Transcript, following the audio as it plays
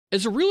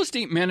As a real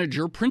estate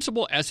manager,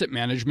 Principal Asset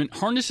Management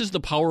harnesses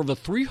the power of a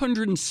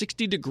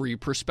 360-degree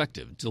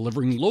perspective,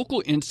 delivering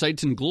local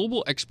insights and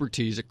global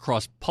expertise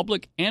across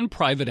public and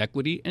private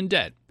equity and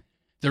debt.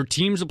 Their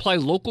teams apply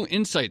local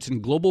insights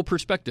and global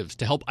perspectives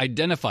to help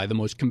identify the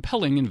most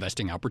compelling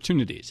investing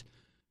opportunities.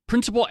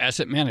 Principal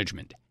Asset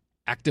Management.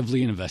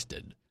 Actively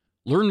invested.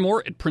 Learn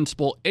more at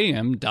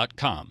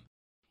principalam.com.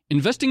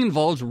 Investing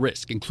involves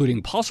risk,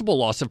 including possible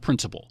loss of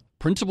principal.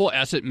 Principal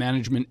Asset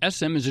Management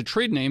SM is a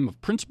trade name of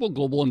Principal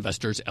Global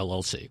Investors,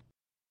 LLC.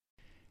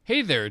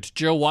 Hey there, it's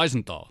Joe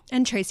Weisenthal.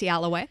 And Tracy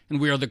Alloway. And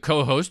we are the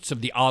co-hosts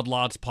of the Odd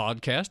Lots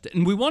podcast.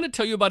 And we want to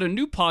tell you about a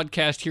new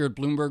podcast here at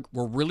Bloomberg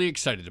we're really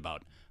excited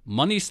about.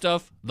 Money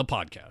Stuff, the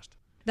podcast.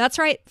 That's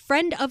right.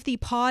 Friend of the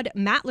pod,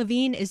 Matt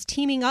Levine, is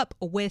teaming up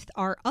with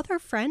our other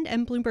friend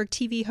and Bloomberg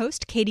TV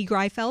host, Katie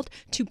Greifeld,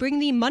 to bring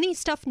the Money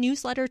Stuff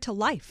newsletter to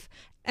life.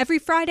 Every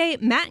Friday,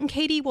 Matt and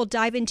Katie will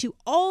dive into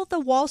all the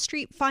Wall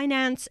Street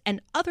finance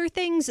and other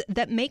things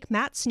that make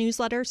Matt's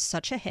newsletter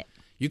such a hit.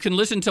 You can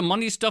listen to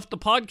Money Stuff, the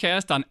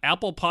podcast on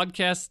Apple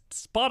Podcasts,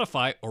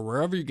 Spotify, or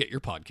wherever you get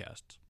your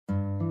podcasts.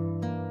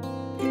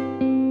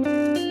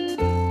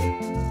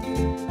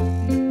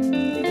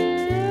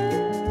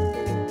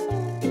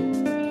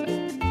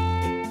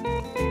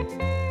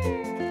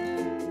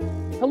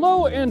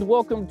 Hello and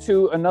welcome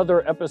to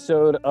another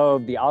episode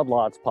of the Odd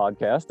Lots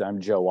podcast.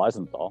 I'm Joe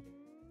Weisenthal.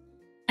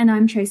 And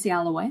I'm Tracy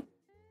Alloway.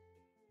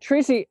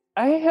 Tracy,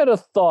 I had a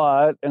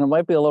thought, and it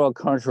might be a little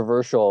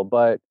controversial,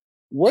 but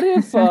what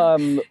if...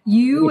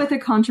 you with a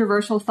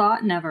controversial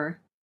thought? Never.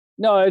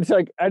 No, it's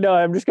like, I know,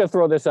 I'm just going to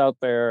throw this out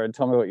there and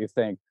tell me what you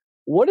think.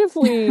 What if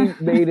we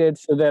made it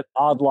so that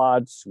Odd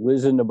Lots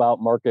wasn't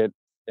about market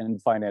and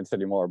finance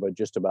anymore, but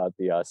just about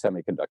the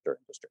semiconductor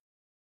industry?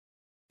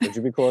 Would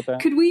you be cool with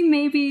that? Could we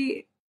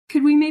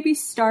maybe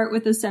start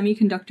with a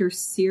semiconductor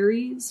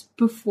series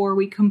before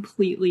we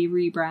completely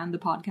rebrand the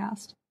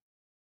podcast?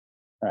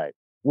 All right.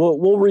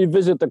 We'll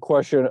revisit the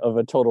question of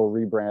a total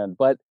rebrand,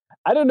 but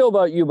I don't know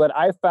about you, but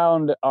I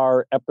found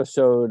our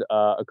episode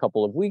a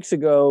couple of weeks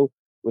ago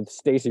with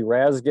Stacey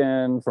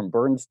Raskin from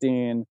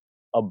Bernstein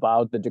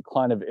about the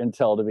decline of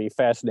Intel to be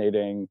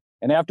fascinating.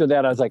 And after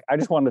that, I was like, I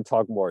just wanted to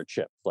talk more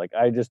chips.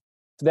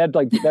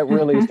 That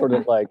really sort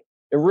of it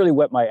really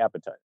whet my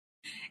appetite.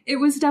 It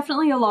was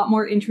definitely a lot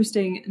more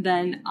interesting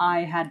than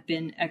I had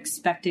been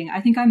expecting. I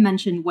think I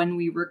mentioned when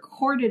we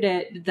recorded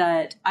it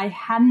that I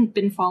hadn't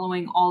been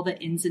following all the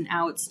ins and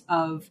outs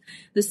of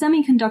the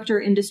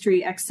semiconductor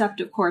industry, except,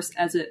 of course,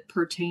 as it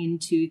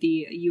pertained to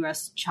the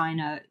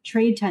US-China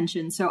trade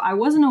tension. So I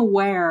wasn't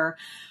aware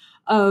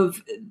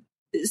of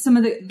some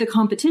of the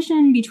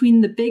competition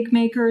between the big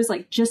makers,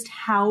 like just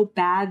how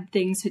bad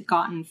things had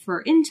gotten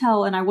for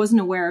Intel. And I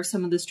wasn't aware of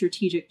some of the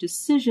strategic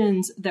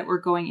decisions that were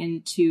going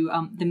into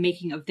the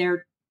making of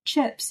their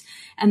chips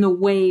and the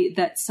way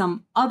that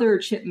some other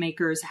chip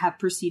makers have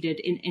proceeded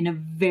in a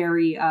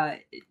very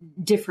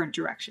different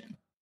direction.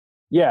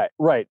 Yeah,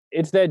 right.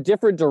 It's that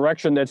different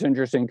direction that's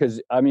interesting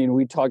because, I mean,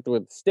 we talked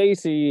with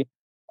Stacey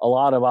a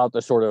lot about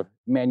the sort of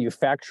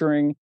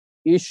manufacturing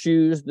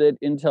issues that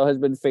Intel has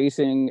been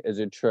facing as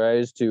it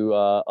tries to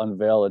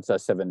unveil its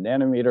 7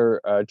 nanometer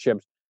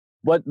chips.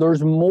 But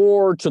there's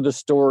more to the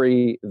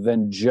story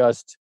than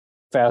just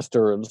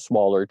faster and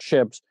smaller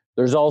chips.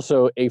 There's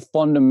also a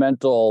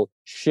fundamental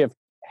shift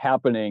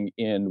happening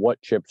in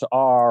what chips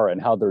are and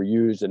how they're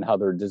used and how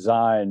they're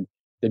designed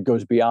that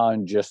goes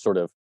beyond just sort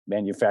of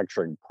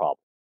manufacturing problems.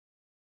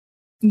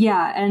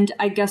 Yeah, and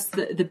I guess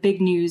the big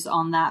news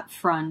on that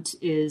front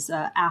is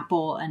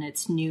Apple and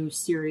its new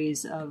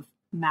series of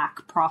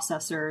Mac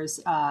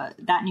processors.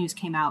 That news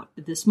came out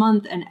this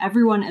month, and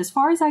everyone, as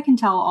far as I can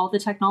tell, all the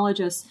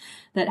technologists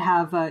that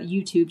have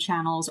YouTube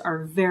channels are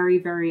very,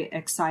 very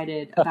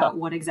excited about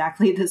what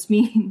exactly this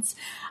means.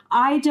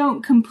 I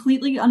don't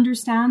completely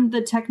understand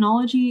the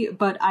technology,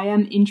 but I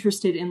am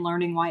interested in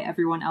learning why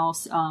everyone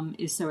else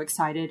is so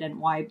excited and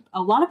why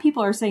a lot of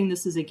people are saying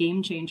this is a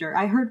game changer.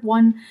 I heard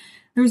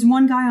there's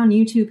one guy on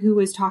YouTube who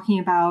was talking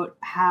about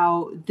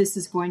how this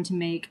is going to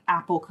make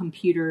Apple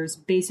computers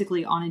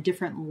basically on a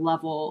different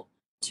level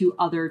to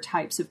other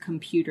types of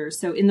computers.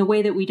 So in the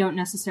way that we don't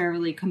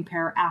necessarily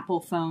compare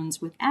Apple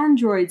phones with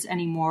Androids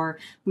anymore,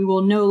 we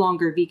will no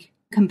longer be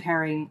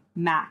comparing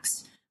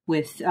Macs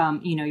with,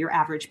 your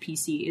average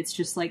PC. It's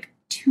just like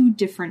two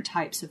different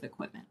types of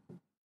equipment.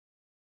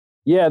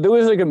 Yeah, there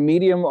was like a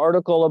Medium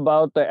article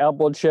about the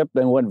Apple chip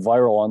that went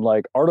viral, and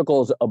like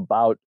articles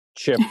about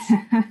chips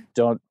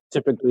don't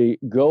typically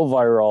go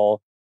viral,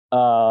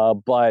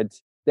 but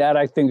that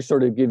I think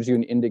sort of gives you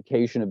an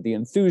indication of the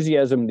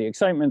enthusiasm, the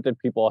excitement that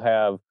people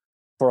have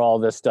for all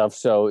this stuff.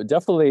 So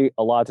definitely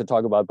a lot to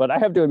talk about, but I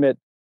have to admit,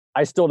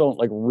 I still don't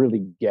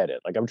really get it.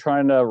 I'm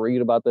trying to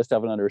read about this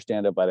stuff and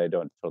understand it, but I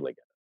don't totally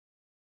get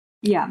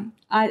it. Yeah,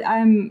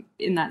 I'm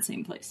in that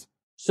same place.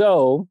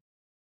 So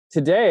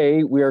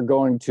today we are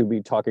going to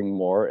be talking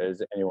more,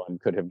 as anyone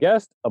could have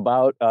guessed,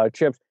 about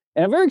chips.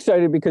 And I'm very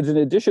excited because in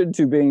addition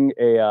to being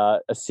a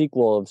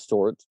sequel of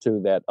sorts to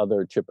that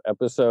other chip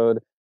episode,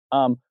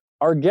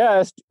 our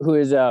guest,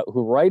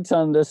 who writes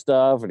on this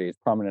stuff, and he's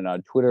prominent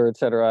on Twitter,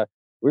 etc.,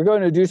 we're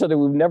going to do something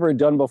we've never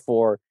done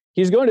before.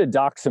 He's going to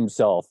dox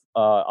himself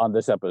on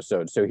this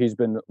episode. So he's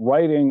been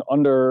writing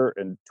under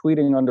and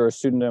tweeting under a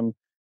pseudonym,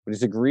 but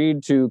he's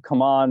agreed to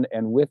come on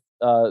and with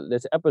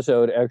this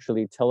episode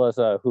actually tell us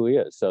who he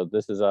is. So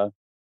this is a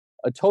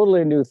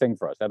totally new thing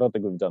for us. I don't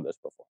think we've done this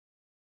before.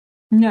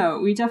 No,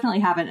 we definitely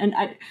haven't. And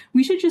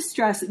we should just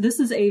stress, this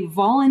is a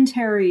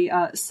voluntary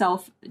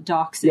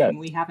self-doxing. Yes.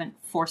 We haven't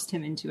forced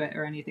him into it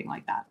or anything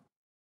like that.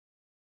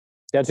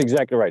 That's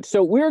exactly right.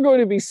 So we're going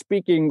to be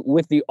speaking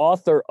with the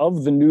author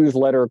of the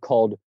newsletter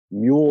called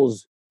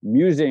Mule's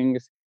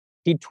Musings.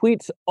 He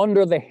tweets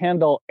under the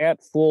handle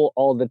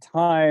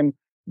 @FoolAllTheTime.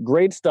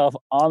 Great stuff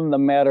on the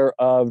matter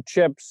of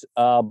chips,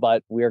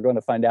 but we are going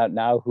to find out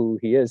now who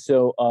he is.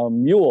 So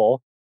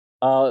Mule,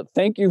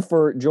 thank you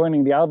for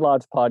joining the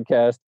Outlaws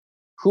podcast.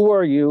 Who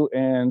are you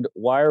and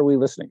why are we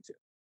listening to?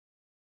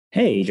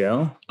 Hey,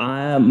 Joe.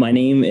 My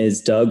name is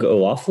Doug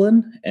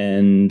O'Loughlin,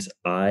 and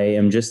I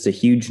am just a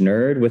huge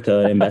nerd with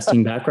an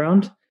investing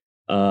background.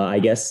 I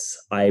guess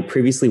I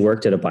previously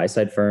worked at a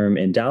buy-side firm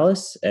in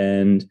Dallas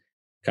and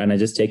kind of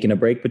just taking a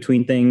break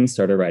between things,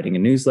 started writing a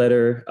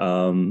newsletter.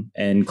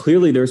 And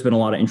clearly there's been a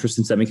lot of interest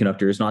in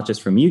semiconductors, not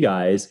just from you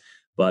guys,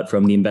 but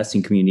from the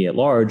investing community at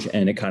large.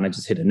 And it kind of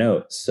just hit a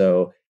note.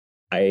 So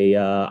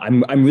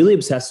I'm really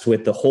obsessed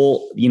with the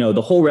whole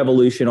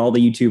revolution. All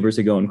the YouTubers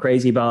are going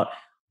crazy about.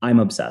 I'm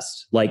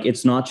obsessed. Like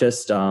it's not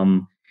just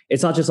all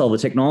the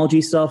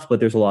technology stuff, but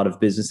there's a lot of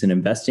business and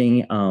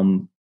investing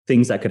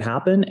things that could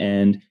happen.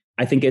 And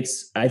I think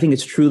it's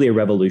truly a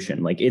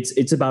revolution. Like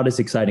it's about as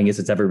exciting as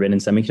it's ever been in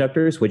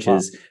semiconductors, which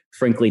is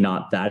frankly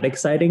not that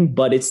exciting,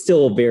 but it's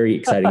still very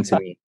exciting to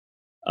me.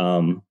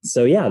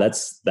 So yeah,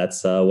 that's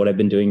what I've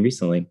been doing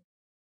recently.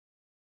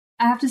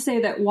 I have to say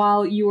that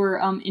while you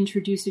were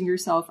introducing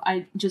yourself,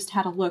 I just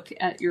had a look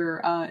at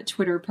your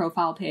Twitter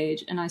profile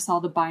page and I saw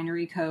the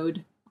binary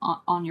code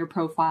on your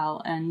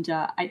profile, and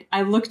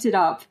I looked it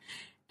up,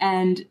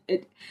 and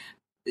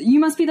you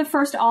must be the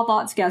first Odd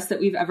Lots guest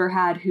that we've ever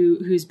had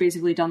who's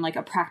basically done like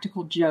a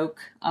practical joke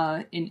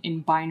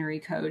in binary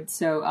code.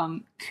 So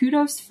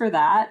kudos for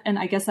that, and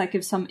I guess that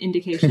gives some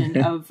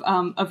indication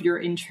of your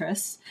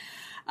interests.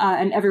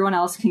 And everyone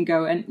else can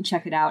go and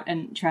check it out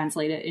and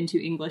translate it into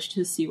English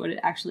to see what it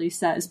actually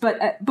says.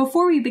 But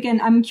before we begin,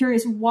 I'm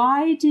curious,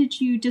 why did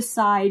you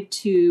decide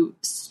to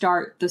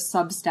start the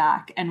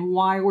Substack, and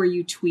why were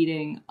you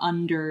tweeting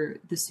under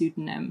the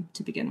pseudonym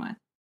to begin with?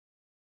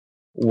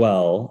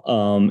 Well,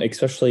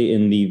 especially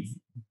in the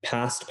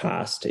past,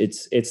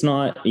 it's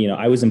not,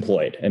 I was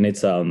employed, and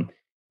it's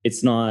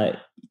not,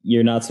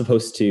 you're not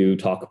supposed to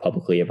talk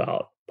publicly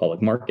about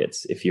public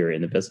markets if you're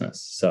in the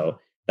business. So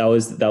that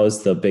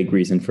was the big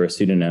reason for a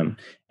pseudonym.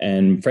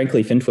 And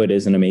frankly, FinTwit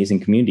is an amazing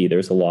community.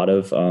 There's a lot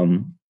of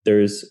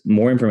there's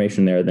more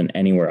information there than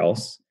anywhere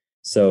else.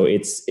 So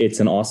it's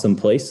an awesome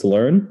place to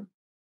learn,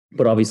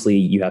 but obviously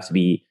you have to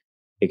be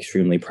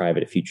extremely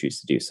private if you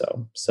choose to do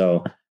so.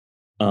 So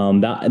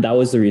that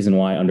was the reason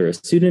why under a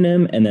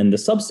pseudonym. And then the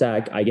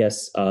Substack, I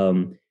guess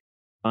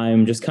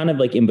I'm just kind of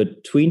like in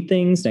between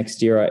things.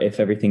 Next year, if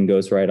everything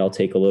goes right, I'll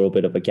take a little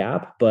bit of a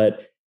gap.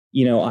 But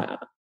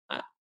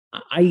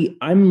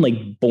I'm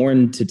like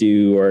born to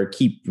do or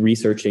keep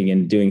researching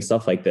and doing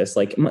stuff like this.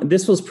 Like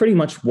this was pretty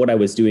much what I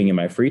was doing in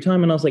my free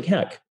time. And I was like,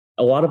 heck,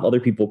 a lot of other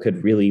people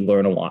could really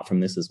learn a lot from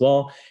this as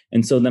well.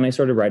 And so then I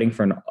started writing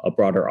for a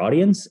broader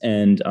audience,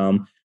 and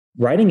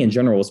writing in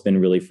general has been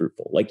really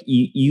fruitful. Like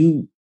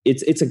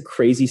it's a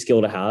crazy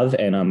skill to have.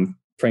 And I'm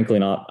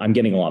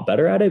getting a lot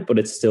better at it, but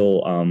it's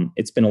still,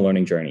 it's been a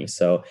learning journey.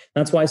 So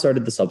that's why I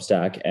started the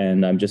Substack,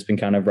 and I've just been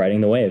kind of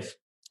riding the wave.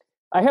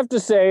 I have to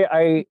say,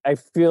 I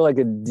feel like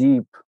a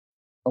deep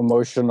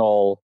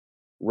emotional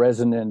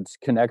resonant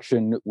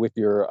connection with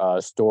your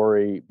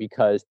story,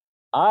 because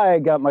I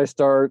got my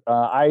start.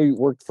 I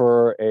worked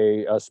for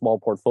a small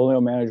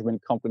portfolio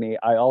management company.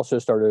 I also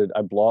started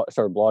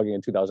blogging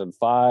in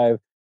 2005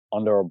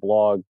 under a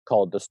blog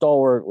called The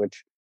Stalwart,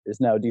 which is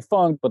now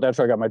defunct, but that's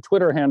where I got my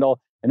Twitter handle.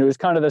 And it was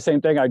kind of the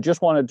same thing. I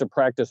just wanted to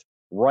practice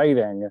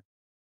writing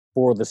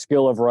for the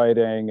skill of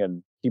writing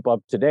and keep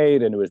up to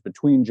date, and it was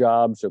between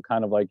jobs, so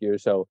kind of like you.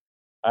 So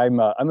I'm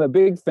a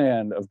big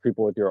fan of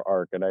people with your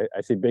arc, and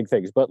I see big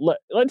things. But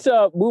let's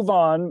move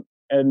on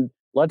and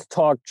let's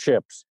talk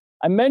chips.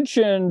 I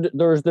mentioned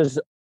there's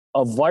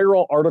a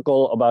viral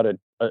article about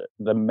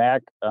the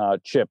Mac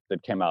chip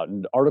that came out,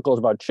 and articles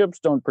about chips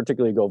don't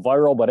particularly go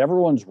viral, but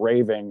everyone's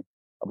raving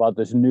about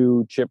this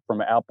new chip from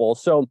Apple.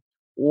 So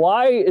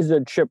why is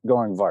a chip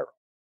going viral?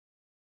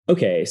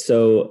 Okay,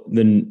 so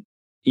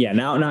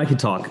now I could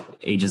talk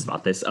ages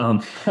about this.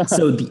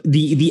 So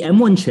the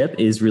M1 chip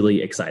is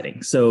really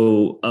exciting.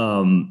 So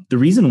the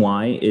reason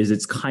why is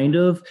it's kind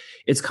of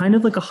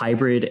like a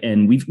hybrid,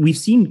 and we've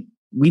seen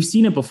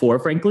it before,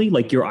 frankly.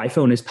 Like your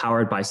iPhone is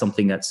powered by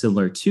something that's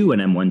similar to an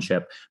M1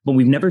 chip, but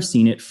we've never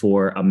seen it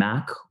for a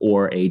Mac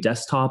or a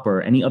desktop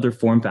or any other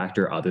form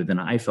factor other than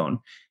an iPhone.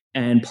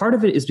 And part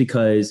of it is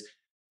because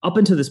up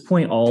until this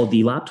point, all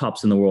the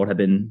laptops in the world have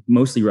been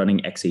mostly running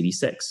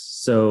x86.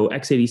 So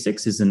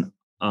x86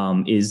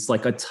 is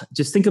like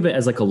just think of it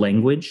as like a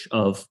language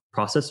of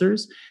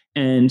processors.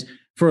 And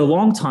for a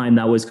long time,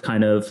 that was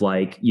kind of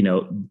like,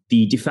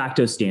 the de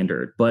facto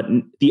standard. But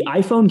the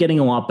iPhone getting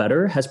a lot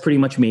better has pretty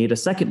much made a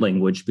second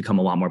language become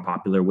a lot more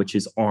popular, which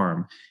is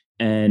ARM.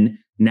 And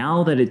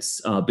now that it's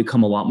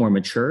become a lot more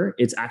mature,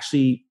 it's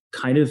actually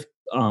kind of,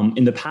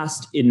 in the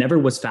past, it never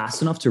was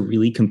fast enough to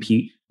really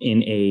compete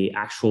in a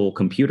actual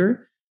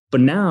computer.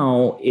 But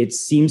now it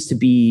seems to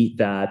be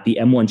that the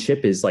M1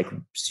 chip is like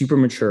super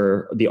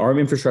mature, the ARM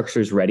infrastructure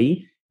is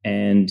ready,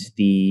 and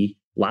the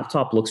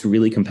laptop looks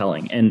really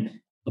compelling. And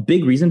a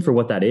big reason for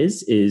what that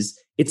is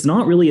it's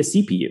not really a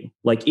CPU.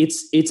 Like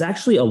it's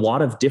actually a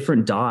lot of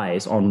different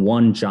dies on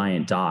one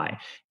giant die.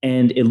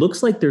 And it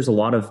looks like there's a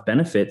lot of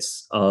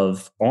benefits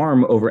of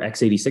ARM over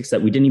x86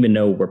 that we didn't even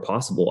know were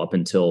possible up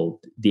until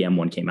the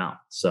M1 came out.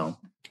 So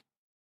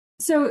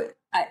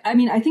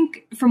I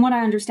think from what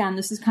I understand,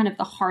 this is kind of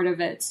the heart of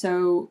it.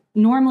 So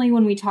normally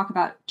when we talk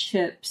about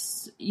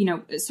chips,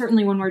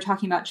 certainly when we're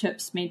talking about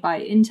chips made by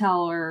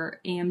Intel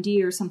or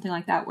AMD or something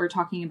like that, we're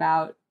talking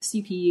about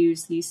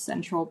CPUs, these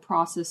central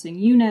processing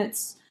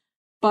units.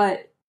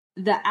 But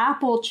the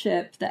Apple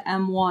chip, the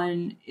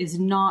M1, is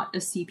not a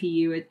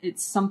CPU.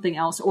 It's something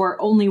else, or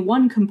only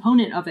one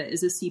component of it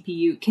is a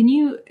CPU. Can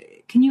you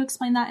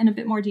explain that in a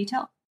bit more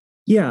detail?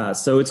 Yeah,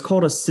 so it's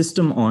called a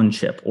system on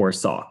chip, or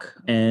SoC.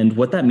 And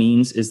what that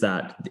means is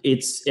that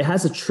it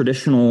has a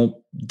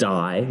traditional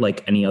die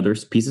like any other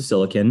piece of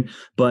silicon,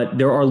 but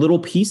there are little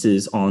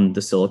pieces on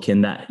the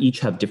silicon that each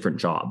have different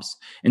jobs.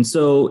 And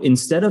so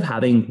instead of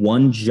having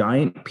one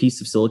giant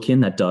piece of silicon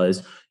that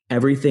does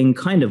everything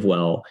kind of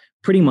well,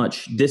 pretty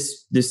much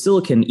this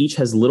silicon each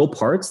has little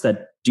parts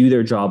that do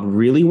their job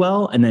really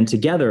well, and then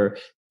together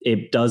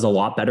it does a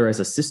lot better as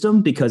a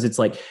system, because it's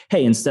like,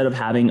 hey, instead of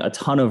having a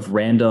ton of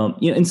random,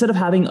 instead of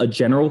having a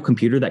general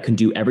computer that can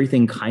do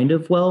everything kind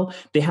of well,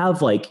 they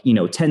have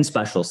 10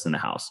 specialists in the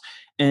house.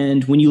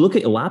 And when you look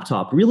at a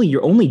laptop, really,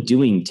 you're only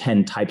doing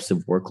 10 types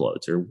of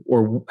workloads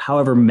or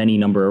however many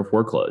number of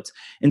workloads.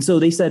 And so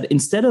they said,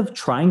 instead of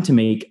trying to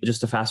make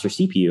just a faster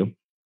CPU,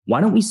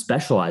 why don't we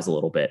specialize a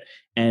little bit?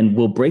 And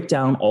we'll break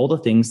down all the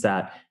things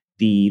that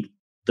the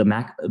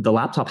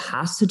laptop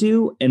has to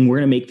do, and we're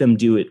going to make them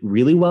do it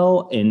really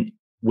well and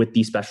with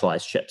these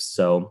specialized chips.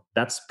 So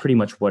that's pretty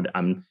much what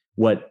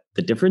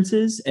the difference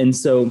is. And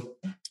so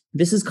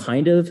this is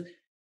kind of,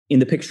 in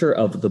the picture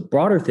of the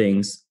broader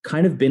things,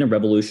 kind of been a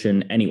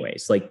revolution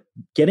anyways. Like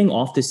getting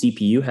off the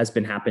CPU has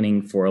been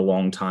happening for a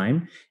long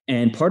time.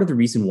 And part of the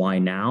reason why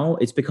now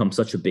it's become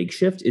such a big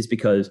shift is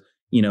because,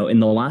 in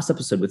the last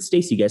episode with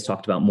Stacey, you guys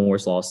talked about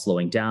Moore's law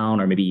slowing down,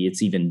 or maybe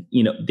it's even,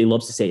 they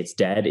love to say it's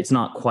dead. It's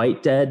not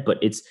quite dead, but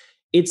it's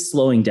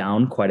slowing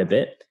down quite a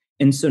bit.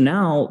 And so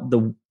now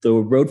the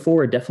road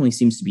forward definitely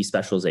seems to be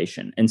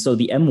specialization. And so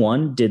the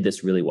M1 did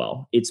this really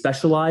well. It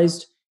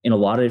specialized in a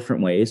lot of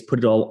different ways, put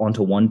it all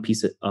onto one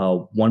piece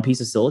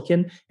of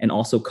silicon, and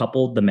also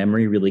coupled the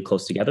memory really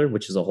close together,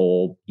 which is a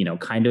whole,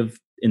 kind of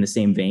in the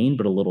same vein,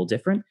 but a little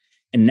different.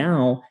 And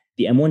now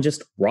the M1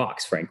 just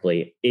rocks,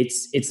 frankly.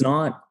 It's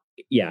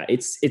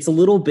a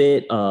little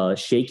bit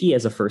shaky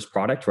as a first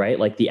product, right?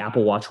 Like the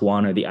Apple Watch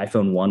 1 or the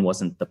iPhone 1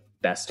 wasn't the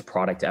best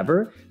product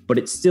ever, but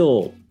it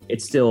still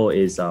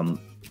is a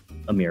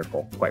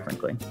miracle, quite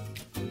frankly.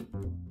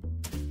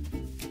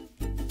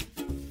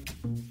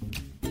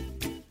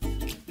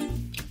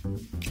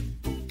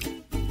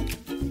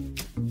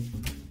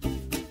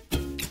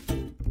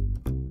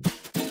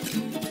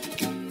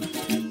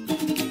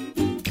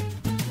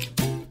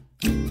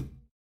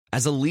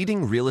 As a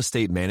leading real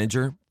estate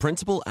manager,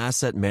 Principal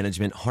Asset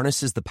Management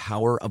harnesses the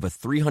power of a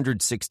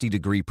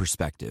 360-degree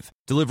perspective,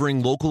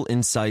 delivering local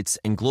insights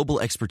and global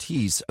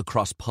expertise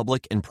across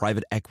public and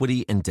private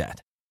equity and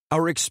debt.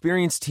 Our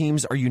experienced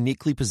teams are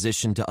uniquely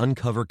positioned to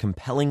uncover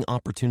compelling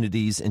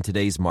opportunities in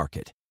today's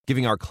market,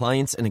 giving our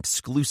clients an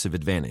exclusive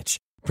advantage.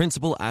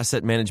 Principal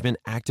Asset Management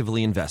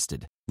actively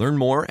invested. Learn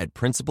more at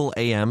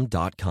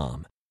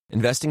principalam.com.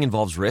 Investing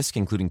involves risk,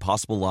 including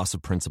possible loss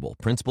of principal.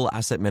 Principal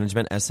Asset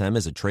Management SM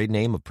is a trade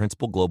name of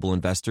Principal Global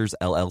Investors,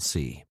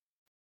 LLC.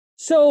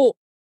 So,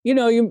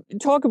 you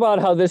talk about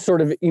how this sort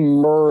of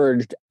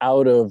emerged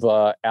out of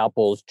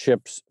Apple's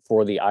chips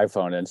for the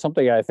iPhone. And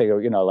something I think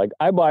of, like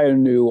I buy a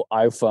new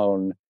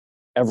iPhone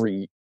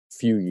every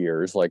few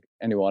years, like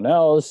anyone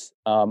else.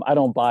 I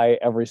don't buy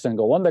every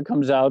single one that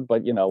comes out,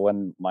 but,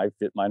 when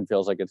mine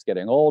feels like it's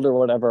getting old or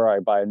whatever, I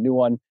buy a new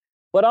one.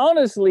 But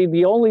honestly,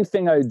 the only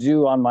thing I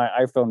do on my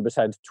iPhone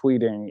besides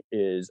tweeting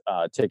is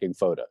taking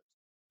photos.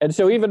 And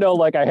so even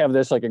though I have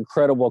this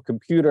incredible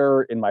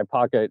computer in my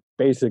pocket,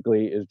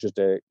 basically is just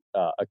a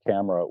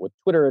camera with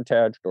Twitter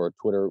attached, or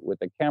Twitter with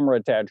a camera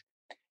attached.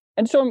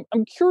 And so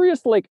I'm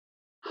curious,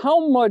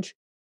 how much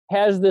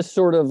has this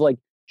sort of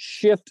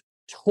shift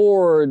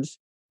towards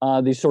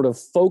these sort of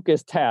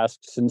focused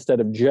tasks instead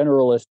of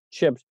generalist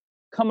chips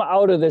come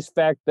out of this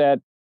fact that,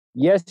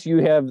 yes,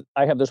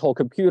 I have this whole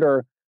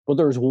computer, But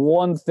there's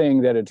one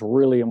thing that it's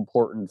really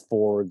important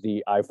for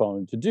the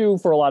iPhone to do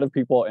for a lot of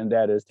people, and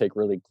that is take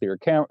really clear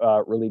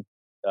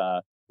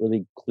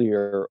really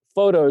clear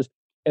photos.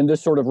 And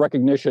this sort of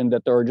recognition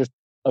that there are just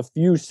a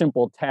few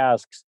simple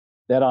tasks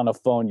that on a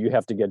phone you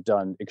have to get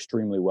done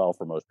extremely well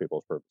for most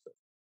people's purposes.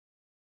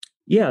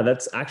 Yeah,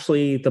 that's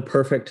actually the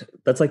perfect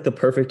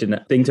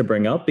thing to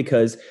bring up,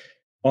 because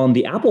on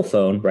the Apple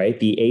phone, right,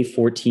 the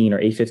A14 or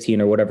A15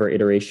 or whatever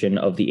iteration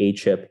of the A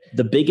chip,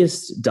 the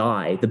biggest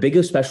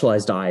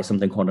specialized die is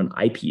something called an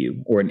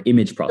IPU, or an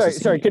image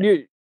processing. Sorry, could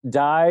you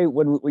die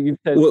when you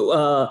said?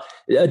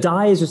 A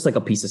die is just like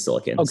a piece of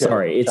silicon. Okay.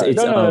 Sorry, it's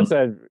no,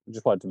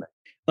 just wanted to make.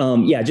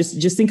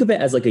 Just think of it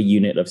as like a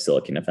unit of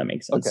silicon, if that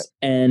makes sense. Okay.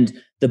 And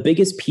the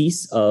biggest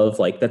piece of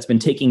that's been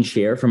taking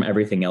share from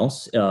everything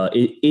else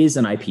is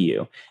an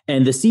IPU.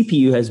 And the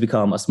CPU has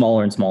become a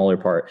smaller and smaller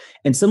part.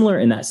 And similar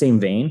in that same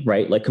vein,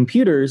 right? Like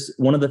computers,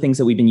 one of the things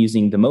that we've been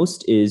using the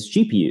most is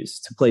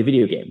GPUs to play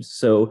video games.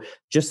 So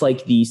just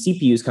like the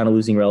CPU is kind of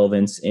losing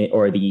relevance,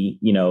 or the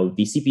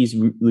CPU is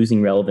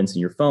losing relevance in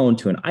your phone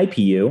to an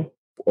IPU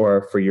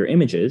or for your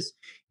images,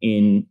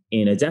 in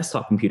a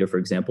desktop computer, for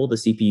example, the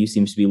CPU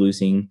seems to be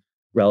losing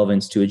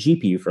relevance to a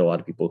GPU for a lot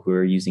of people who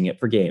are using it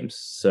for games.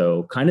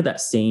 So kind of that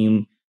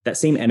same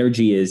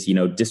energy is,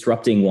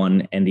 disrupting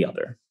one and the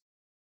other.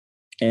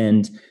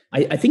 And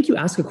I think you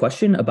asked a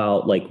question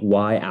about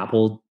why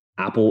Apple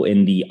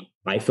in the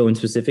iPhone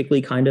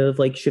specifically kind of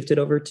shifted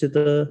over to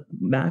the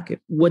Mac.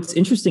 What's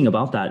interesting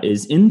about that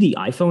is in the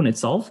iPhone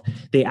itself,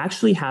 they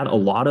actually had a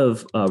lot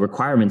of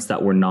requirements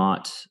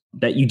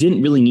that you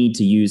didn't really need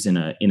to use in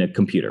a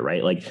computer,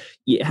 right? Like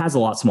it has a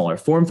lot smaller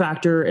form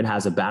factor. It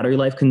has a battery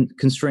life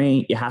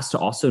constraint. It has to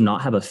also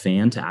not have a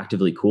fan to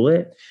actively cool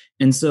it.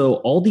 And so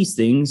all these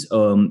things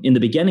in the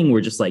beginning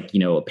were just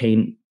a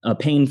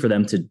pain for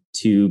them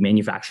to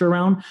manufacture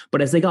around.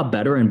 But as they got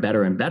better and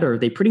better and better,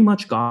 they pretty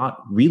much got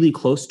really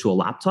close to a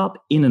laptop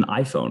in an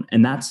iPhone.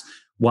 And that's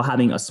while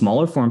having a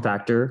smaller form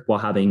factor, while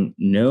having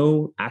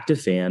no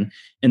active fan.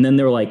 And then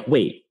they were like,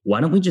 wait,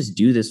 why don't we just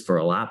do this for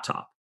a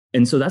laptop?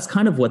 And so that's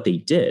kind of what they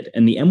did.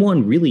 And the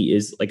M1 really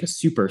is like a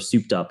super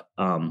souped up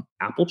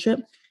Apple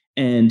chip.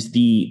 And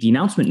the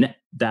announcement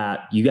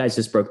that you guys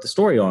just broke the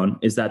story on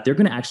is that they're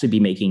going to actually be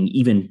making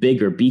even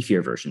bigger,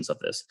 beefier versions of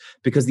this,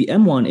 because the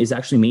M1 is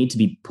actually made to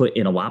be put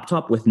in a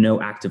laptop with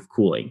no active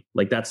cooling.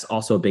 That's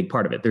also a big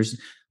part of it. There's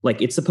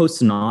it's supposed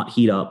to not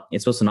heat up.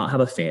 It's supposed to not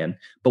have a fan.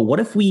 But what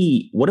if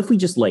we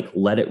just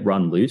let it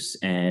run loose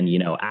and,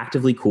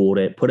 actively cooled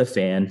it, put a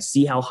fan,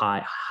 see how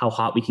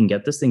hot we can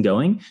get this thing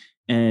going.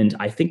 And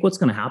I think what's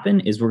going to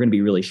happen is we're going to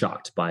be really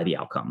shocked by the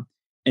outcome.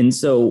 And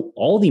so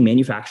all the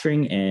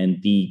manufacturing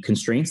and the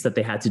constraints that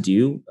they had to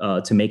do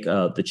to make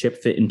the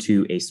chip fit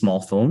into a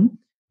small phone,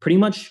 pretty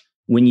much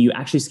when you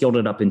actually scaled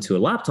it up into a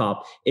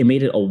laptop, it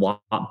made it a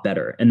lot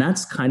better. And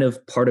that's kind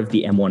of part of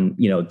the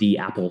M1, the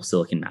Apple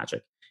silicon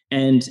magic.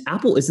 And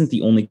Apple isn't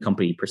the only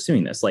company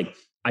pursuing this.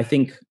 I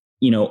think,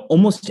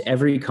 almost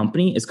every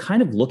company is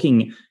kind of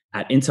looking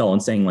at Intel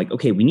and saying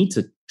okay, we need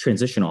to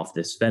transition off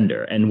this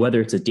vendor. And whether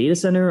it's a data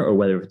center or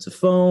whether it's a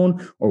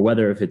phone or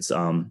whether if it's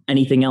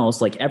anything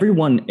else,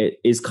 everyone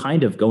is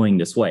kind of going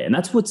this way. And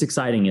that's what's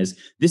exciting is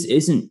this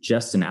isn't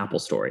just an Apple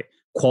story.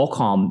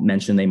 Qualcomm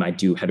mentioned they might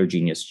do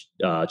heterogeneous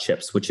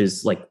chips, which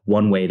is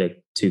one way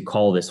to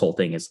call this whole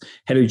thing is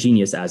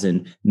heterogeneous, as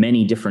in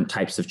many different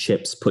types of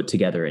chips put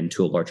together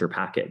into a larger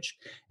package.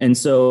 And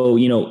so,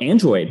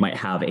 Android might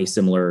have a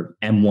similar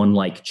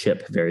M1-like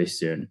chip very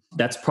soon.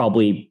 That's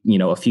probably,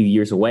 a few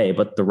years away,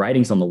 but the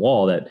writing's on the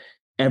wall that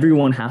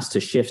everyone has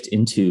to shift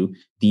into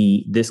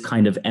this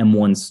kind of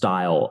M1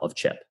 style of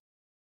chip,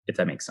 if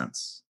that makes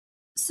sense.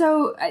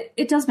 So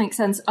it does make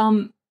sense.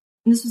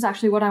 This was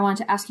actually what I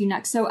wanted to ask you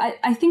next. So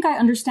I think I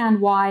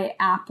understand why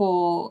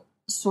Apple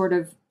sort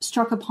of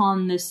struck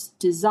upon this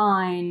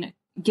design,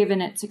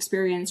 given its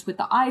experience with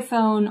the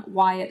iPhone,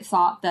 why it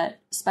thought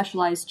that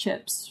specialized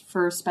chips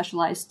for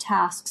specialized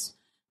tasks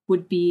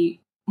would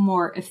be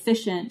more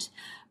efficient.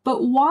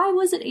 But why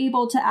was it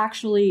able to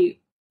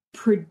actually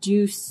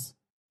produce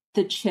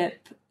the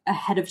chip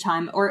ahead of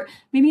time? Or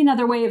maybe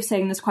another way of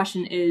saying this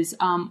question is,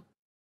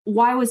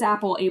 why was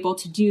Apple able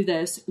to do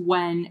this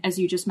when, as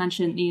you just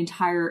mentioned, the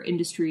entire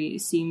industry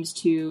seems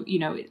to,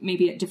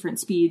 maybe at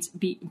different speeds,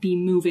 be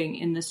moving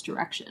in this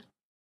direction?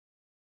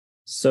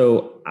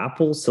 So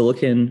Apple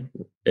Silicon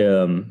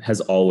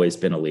has always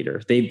been a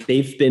leader. They've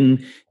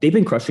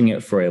been crushing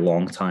it for a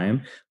long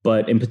time.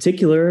 But in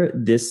particular,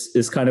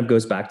 this kind of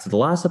goes back to the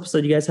last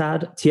episode you guys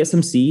had.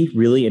 TSMC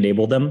really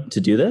enabled them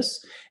to do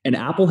this, and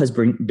Apple has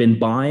been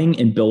buying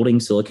and building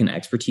silicon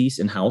expertise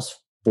in-house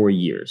for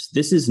years.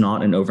 This is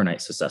not an overnight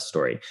success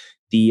story.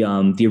 The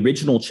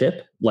original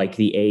chip, like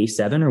the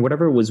A7 or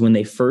whatever, was when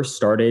they first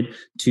started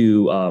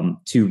to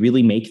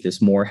really make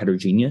this more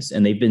heterogeneous.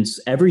 And they've been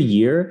every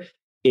year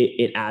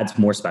it adds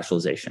more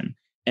specialization.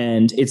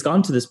 And it's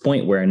gotten to this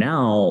point where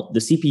now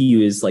the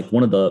CPU is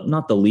one of the,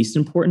 not the least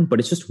important, but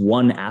it's just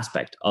one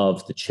aspect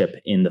of the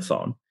chip in the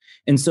phone.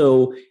 And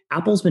so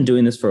Apple's been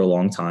doing this for a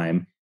long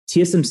time.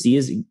 TSMC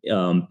has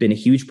been a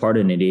huge part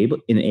in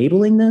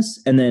enabling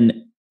this. And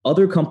then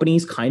other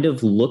companies kind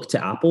of look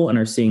to Apple and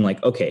are seeing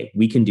like, okay,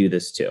 we can do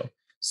this too.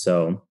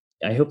 So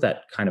I hope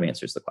that kind of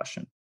answers the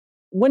question.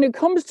 When it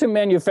comes to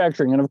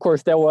manufacturing, and of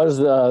course, that was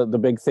the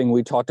big thing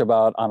we talked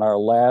about on our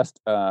last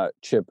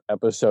chip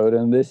episode,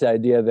 and this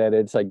idea that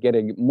it's like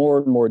getting more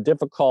and more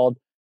difficult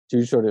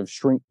to sort of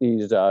shrink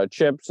these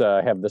chips,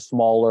 have the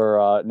smaller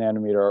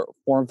nanometer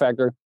form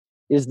factor.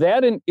 Is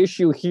that an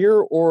issue here,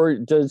 or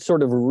does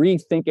sort of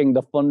rethinking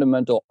the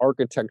fundamental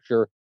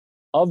architecture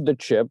of the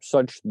chip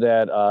such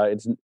that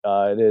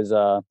it is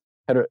a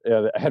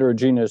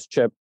heterogeneous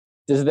chip,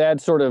 does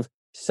that sort of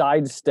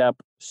sidestep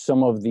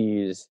some of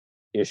these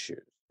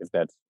issues? If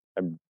that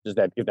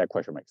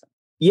question makes sense.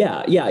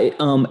 Yeah.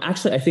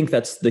 Actually, I think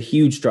that's the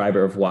huge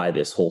driver of why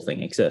this whole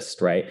thing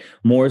exists, right?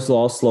 Moore's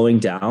law slowing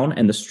down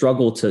and the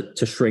struggle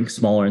to shrink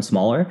smaller and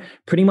smaller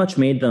pretty much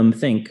made them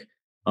think,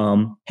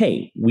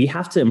 hey, we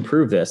have to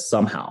improve this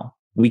somehow.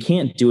 We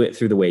can't do it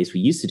through the ways we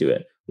used to do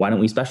it. Why don't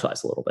we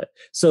specialize a little bit?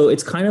 So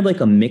it's kind of like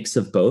a mix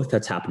of both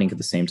that's happening at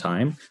the same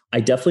time.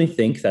 I definitely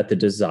think that the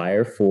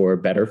desire for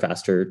better,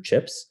 faster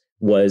chips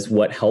was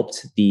what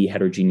helped the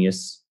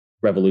heterogeneous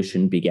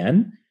revolution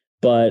begin.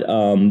 But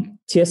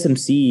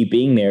TSMC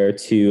being there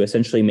to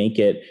essentially make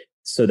it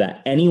so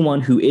that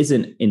anyone who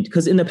isn't in,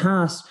 because in the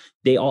past,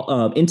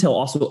 Intel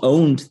also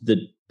owned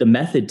the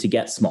method to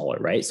get smaller,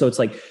 right? So it's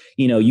like,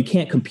 you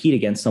can't compete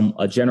against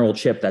a general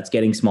chip that's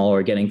getting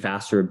smaller, getting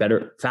faster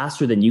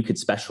than you could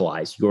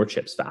specialize your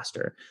chips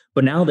faster.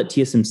 But now that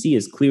TSMC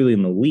is clearly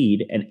in the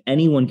lead and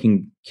anyone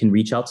can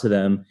reach out to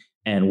them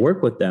and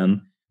work with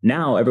them,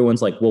 now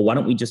everyone's like, well, why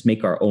don't we just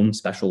make our own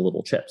special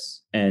little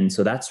chips? And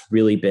so that's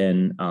really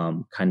been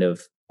kind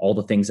of all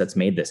the things that's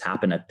made this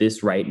happen at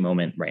this right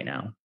moment right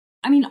now.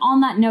 I mean, on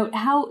that note,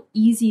 how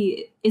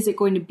easy is it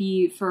going to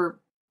be for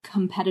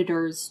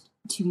competitors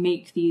to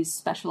make these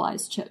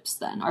specialized chips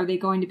then? Are they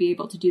going to be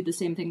able to do the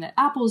same thing that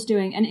Apple's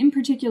doing? And in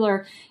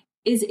particular,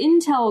 is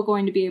Intel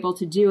going to be able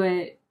to do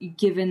it,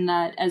 given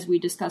that, as we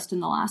discussed in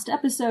the last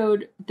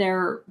episode,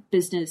 their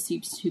business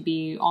seems to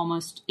be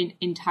almost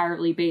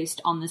entirely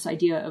based on this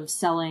idea of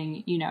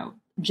selling,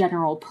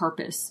 general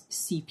purpose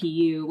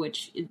CPU,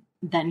 which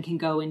then can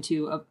go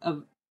into a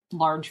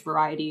large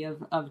variety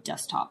of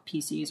desktop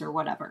PCs or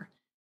whatever?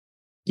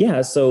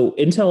 Yeah, so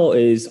Intel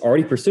is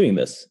already pursuing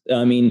this.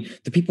 I mean,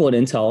 the people at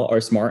Intel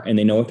are smart and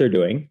they know what they're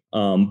doing,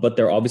 but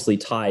they're obviously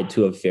tied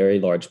to a very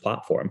large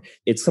platform.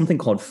 It's something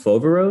called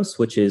Foveros,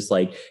 which is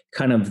like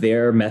kind of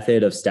their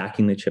method of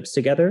stacking the chips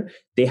together.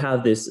 They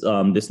have this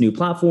new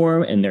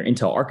platform, and their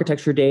Intel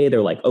Architecture Day,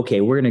 they're like,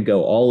 okay, we're going to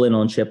go all in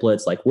on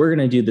chiplets. Like, we're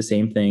going to do the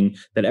same thing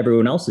that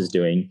everyone else is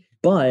doing.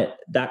 But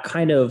that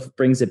kind of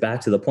brings it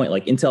back to the point,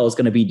 like Intel is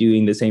going to be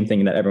doing the same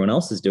thing that everyone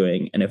else is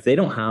doing. And if they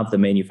don't have the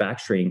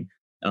manufacturing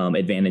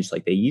advantage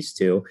like they used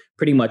to,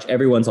 pretty much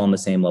everyone's on the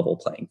same level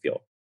playing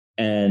field.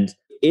 And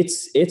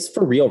it's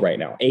for real right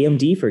now.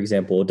 AMD, for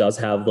example, does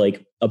have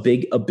like a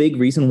big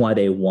reason why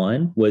they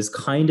won was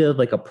kind of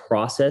like a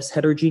process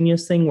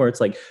heterogeneous thing where it's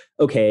like,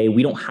 okay,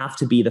 we don't have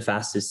to be the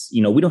fastest,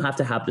 we don't have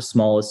to have the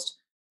smallest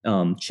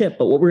chip,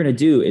 but what we're going to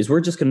do is we're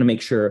just going to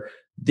make sure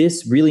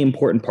this really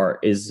important part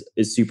is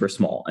super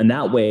small. And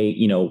that way,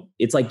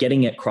 it's like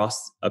getting it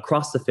across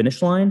the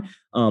finish line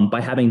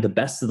by having the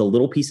best of the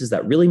little pieces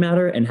that really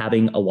matter and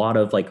having a lot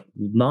of like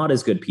not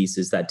as good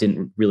pieces that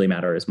didn't really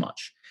matter as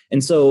much.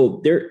 And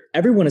so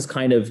everyone is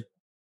kind of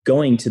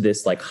going to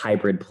this like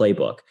hybrid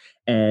playbook,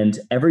 and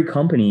every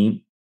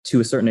company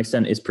to a certain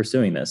extent is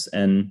pursuing this.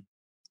 And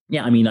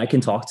yeah, I mean, I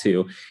can talk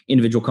to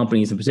individual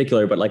companies in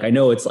particular, but like I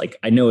know it's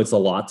a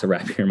lot to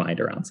wrap your mind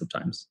around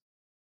sometimes.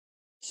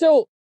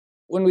 So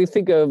when we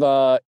think of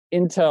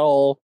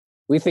Intel,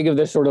 we think of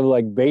this sort of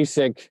like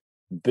basic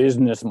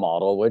business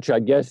model, which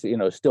I guess,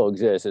 still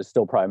exists. It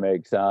still probably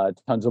makes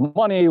tons of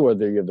money,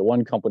 whether you have the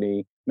one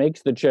company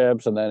makes the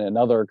chips and then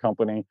another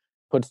company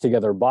puts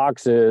together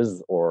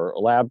boxes or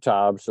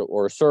laptops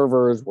or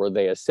servers where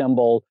they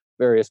assemble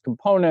various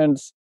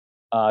components,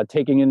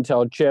 taking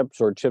Intel chips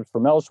or chips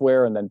from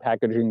elsewhere and then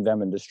packaging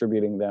them and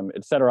distributing them,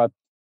 et cetera.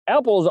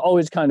 Apple's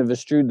always kind of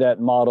eschewed that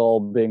model,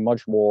 being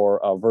much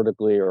more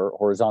vertically or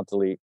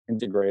horizontally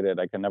integrated.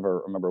 I can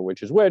never remember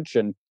which is which,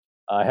 and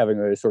having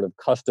a sort of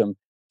custom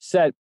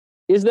set.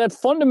 Is that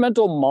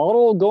fundamental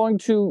model going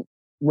to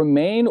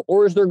remain,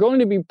 or is there going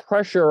to be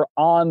pressure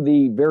on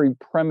the very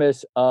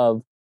premise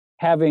of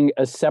having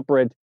a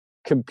separate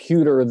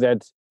computer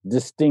that's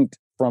distinct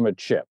from a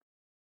chip?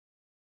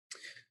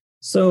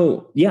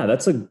 So, yeah,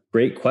 that's a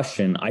great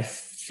question. I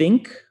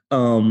think,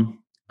 I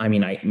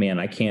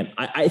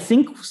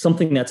think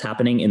something that's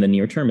happening in the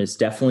near term is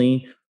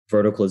definitely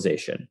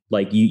verticalization.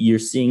 Like you're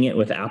seeing it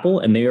with Apple,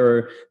 and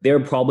they're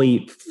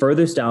probably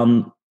furthest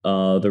down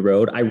the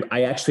road.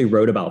 I actually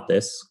wrote about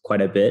this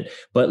quite a bit,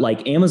 but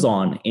like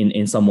Amazon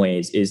in some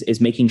ways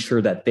is making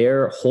sure that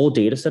their whole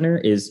data center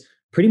is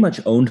pretty much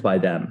owned by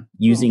them,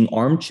 using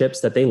ARM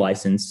chips that they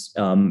license,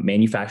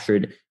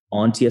 manufactured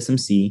on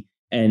TSMC.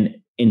 And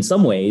in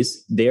some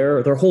ways,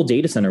 their whole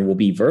data center will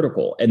be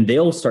vertical, and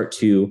they'll start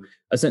to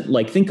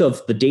like think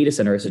of the data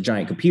center as a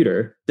giant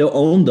computer. They'll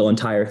own the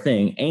entire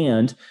thing,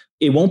 and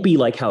it won't be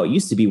like how it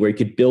used to be, where you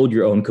could build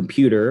your own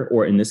computer,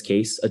 or in this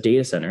case, a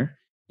data center.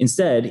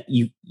 Instead,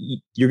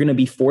 you're going to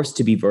be forced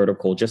to be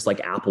vertical, just like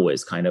Apple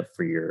is kind of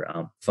for your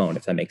phone,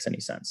 if that makes any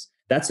sense.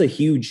 That's a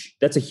huge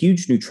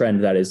new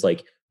trend that is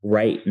like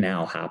right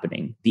now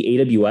happening. The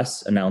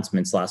AWS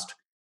announcements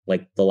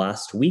the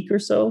last week or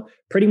so,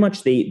 pretty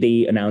much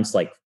they announced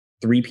like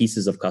 3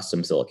 pieces of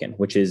custom silicon,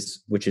 which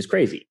is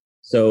crazy.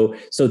 So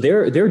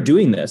they're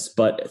doing this,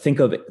 but think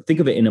of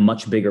it in a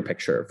much bigger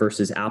picture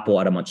versus Apple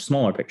at a much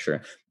smaller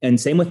picture. And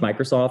same with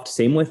Microsoft,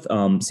 same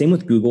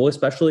with Google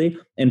especially,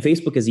 and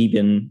Facebook has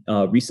even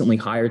recently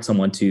hired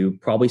someone to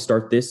probably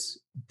start this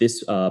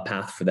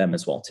path for them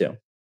as well too.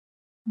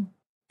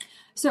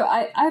 So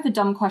I have a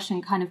dumb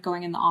question kind of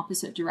going in the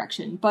opposite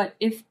direction, but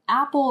if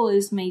Apple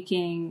is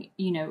making,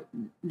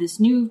 this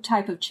new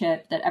type of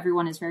chip that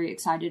everyone is very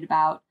excited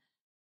about,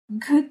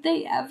 could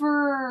they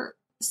ever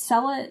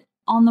sell it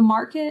on the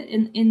market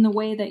in the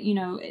way that,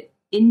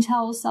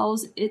 Intel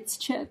sells its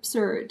chips,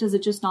 or does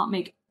it just not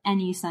make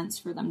any sense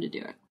for them to do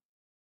it?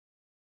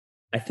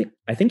 I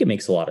think it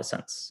makes a lot of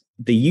sense.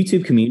 The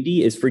YouTube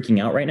community is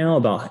freaking out right now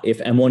about if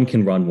M1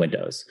 can run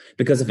Windows,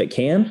 because if it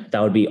can,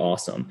 that would be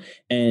awesome.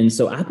 And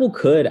so Apple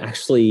could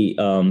actually,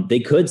 they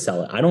could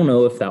sell it. I don't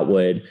know if that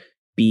would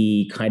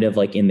be kind of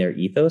like in their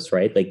ethos,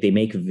 right? Like they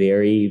make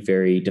very,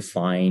 very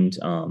defined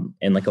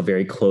and like a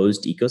very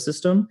closed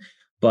ecosystem.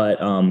 But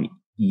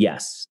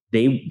yes,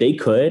 they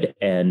could,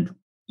 and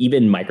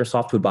even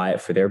Microsoft would buy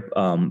it for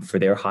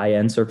their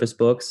high-end Surface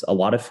Books. A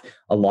lot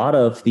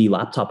of the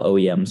laptop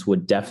OEMs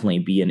would definitely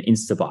be an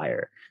insta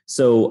buyer.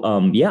 So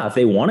if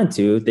they wanted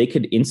to, they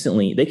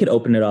could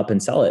open it up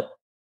and sell it.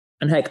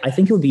 And heck, I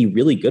think it would be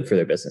really good for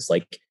their business.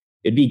 Like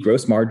it'd be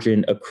gross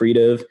margin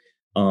accretive.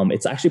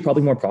 It's actually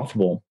probably more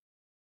profitable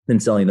than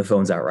selling the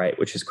phones outright,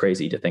 which is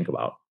crazy to think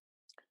about.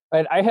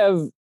 All right, I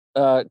have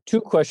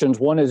 2 questions.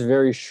 One is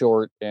very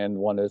short, and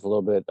one is a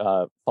little bit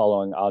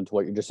following on to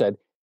what you just said.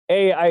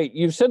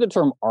 You've said the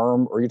term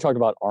ARM, or you talked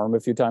about ARM a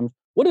few times.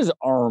 What does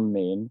ARM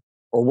mean,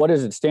 or what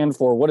does it stand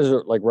for? What does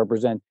it like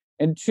represent?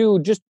 And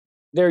 2, just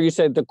there you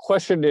said the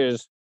question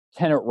is,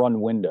 can it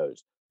run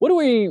Windows? What do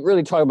we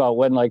really talk about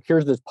when like,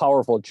 here's this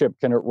powerful chip,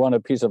 can it run a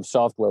piece of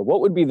software? What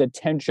would be the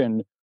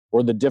tension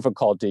or the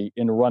difficulty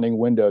in running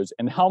Windows?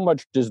 And how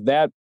much does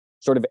that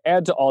sort of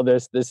add to all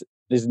this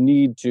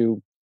need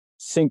to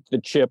sync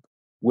the chip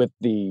with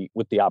the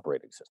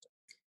operating system?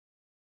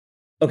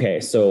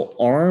 Okay, so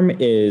ARM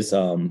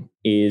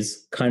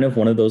is kind of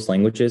one of those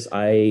languages.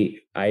 I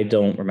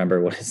don't remember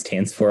what it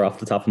stands for off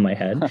the top of my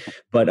head,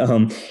 but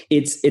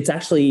it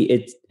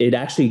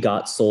actually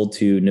got sold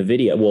to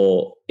NVIDIA.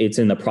 Well, it's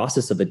in the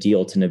process of a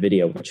deal to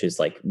NVIDIA, which is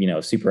like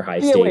super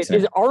high stakes. Wait,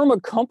 is ARM a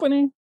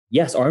company?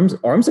 Yes,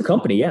 ARM's a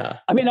company. Yeah.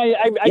 I mean,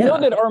 I know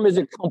that ARM is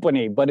a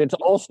company, but it's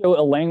also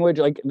a language.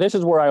 Like this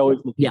is where I always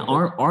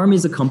ARM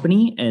is a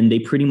company, and they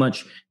pretty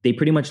much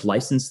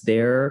license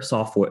their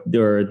software,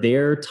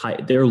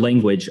 their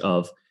language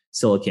of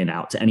silicon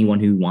out to anyone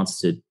who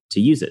wants to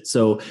use it.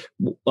 So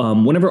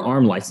whenever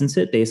ARM license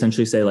it, they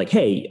essentially say like,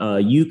 hey,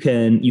 you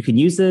can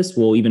use this.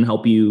 We'll even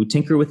help you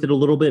tinker with it a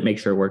little bit, make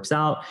sure it works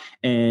out.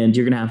 And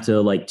you're going to have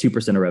to like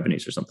 2% of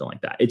revenues or something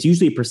like that. It's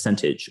usually a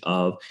percentage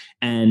of,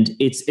 and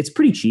it's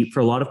pretty cheap for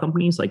a lot of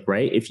companies. Like,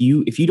 right. If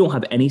you don't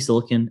have any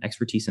silicon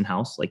expertise in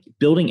house, like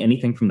building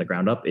anything from the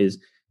ground up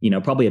is,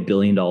 probably $1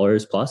 billion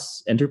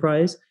plus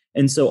enterprise.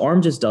 And so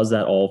ARM just does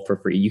that all for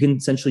free. You can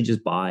essentially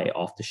just buy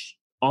off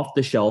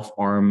the shelf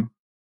ARM,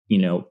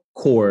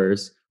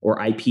 cores or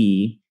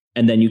IP,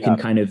 and then you can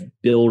kind of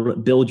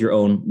build your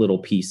own little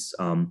piece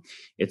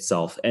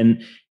itself.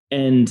 And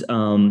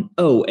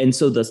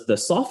so the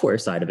software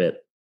side of it.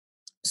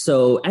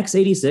 So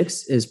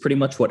x86 is pretty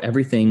much what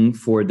everything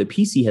for the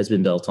PC has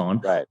been built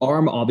on. Right.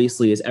 ARM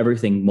obviously is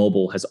everything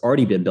mobile has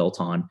already been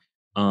built on.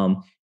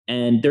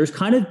 And there's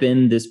kind of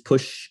been this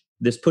push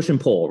and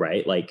pull,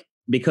 right? Like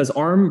because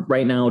ARM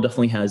right now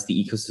definitely has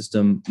the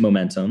ecosystem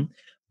momentum,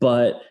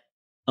 but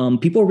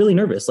people are really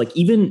nervous. Like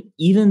even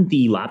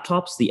the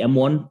laptops, the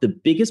M1, the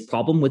biggest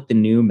problem with the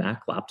new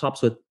Mac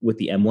laptops with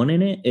the M1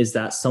 in it is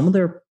that some of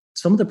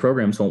the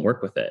programs won't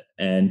work with it,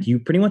 and you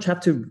pretty much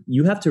have to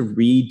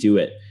redo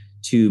it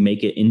to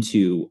make it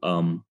into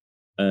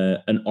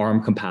an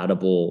ARM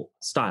compatible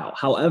style.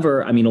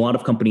 However, I mean, a lot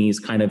of companies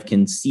kind of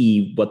can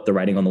see what the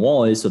writing on the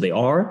wall is, so they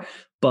are.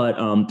 But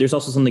there's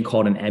also something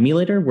called an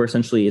emulator, where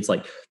essentially it's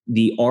like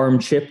the ARM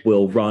chip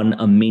will run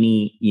a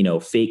mini,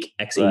 fake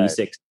x86.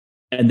 Right.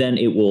 And then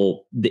it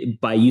will,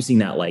 by using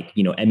that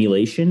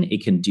emulation,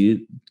 it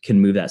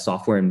can move that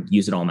software and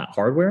use it on that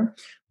hardware.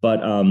 But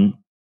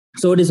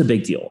so it is a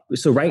big deal.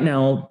 So right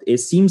now, it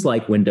seems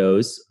like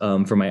Windows,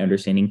 from my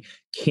understanding,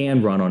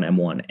 can run on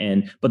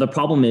M1. But the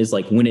problem is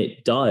like when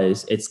it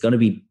does, it's going to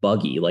be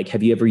buggy. Like,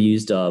 have you ever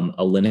used a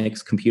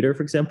Linux computer,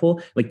 for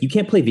example? Like you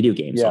can't play video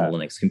games on a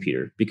Linux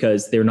computer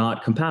because they're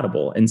not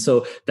compatible. And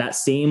so that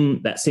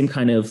same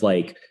kind of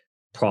like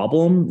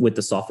problem with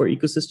the software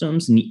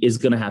ecosystems is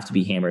going to have to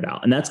be hammered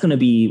out. And that's going to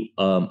be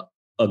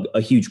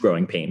a huge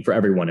growing pain for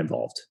everyone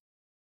involved.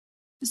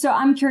 So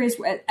I'm curious,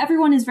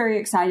 everyone is very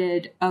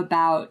excited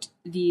about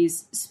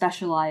these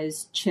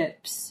specialized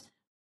chips.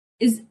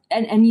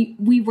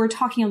 We were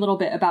talking a little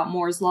bit about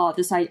Moore's Law,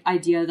 this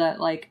idea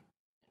that like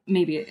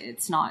maybe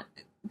it's not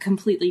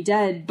completely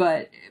dead,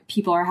 but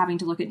people are having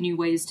to look at new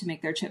ways to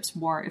make their chips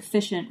more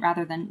efficient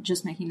rather than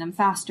just making them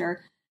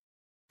faster.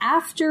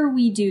 After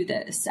we do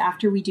this,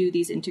 after we do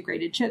these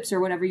integrated chips or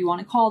whatever you want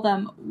to call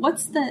them,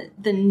 what's the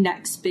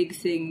next big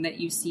thing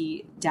that you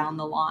see down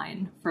the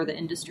line for the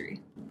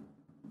industry?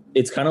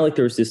 It's kind of like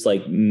there's this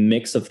like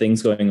mix of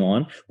things going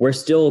on. We're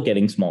still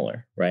getting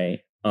smaller,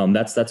 right?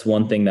 That's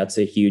one thing that's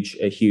a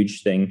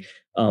huge thing.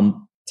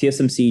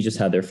 TSMC just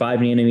had their 5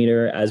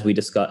 nanometer,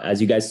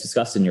 as you guys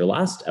discussed in your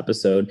last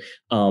episode.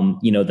 The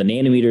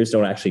nanometers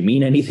don't actually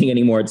mean anything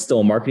anymore. It's still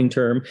a marketing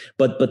term,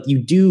 but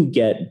you do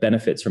get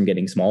benefits from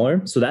getting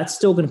smaller. So that's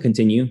still going to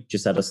continue,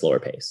 just at a slower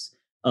pace.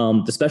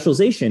 The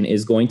specialization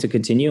is going to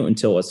continue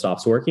until it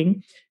stops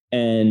working.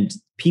 And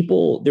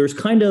there's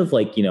kind of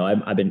like,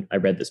 I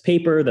read this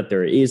paper that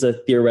there is a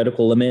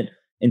theoretical limit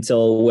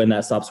until when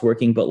that stops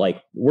working, but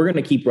like we're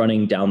going to keep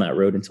running down that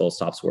road until it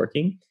stops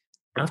working.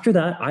 After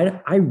that,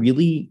 I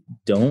really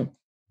don't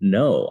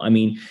know. I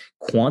mean,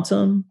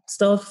 quantum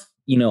stuff,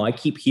 I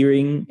keep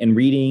hearing and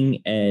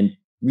reading and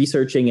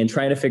researching and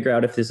trying to figure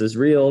out if this is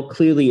real.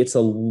 Clearly, it's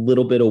a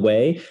little bit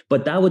away,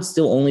 but that would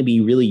still only be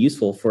really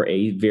useful for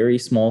a very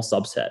small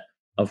subset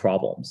of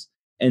problems.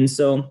 And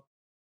so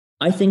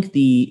I think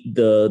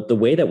the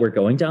way that we're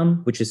going down,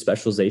 which is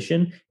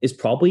specialization, is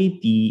probably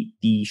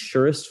the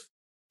surest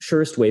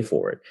way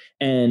forward.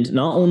 And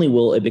not only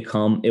will it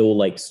will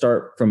like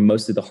start from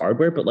mostly the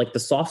hardware, but like the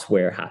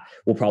software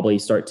will probably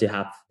start to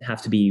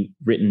have to be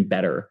written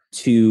better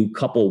to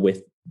couple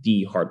with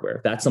the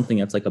hardware. That's something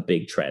that's like a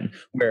big trend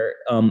where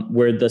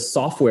the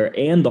software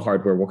and the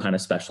hardware will kind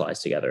of specialize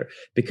together,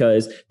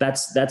 because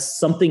that's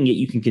something that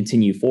you can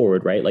continue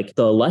forward, right? Like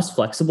the less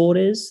flexible it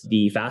is,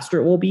 the faster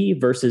it will be,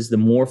 versus the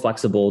more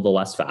flexible, the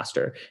less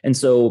faster. And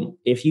so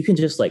if you can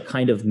just like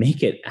kind of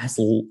make it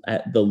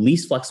at the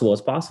least flexible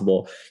as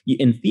possible,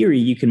 in theory,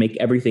 you can make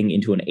everything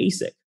into an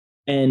ASIC.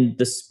 And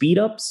the speed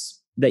ups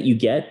that you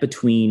get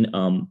between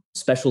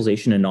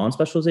specialization and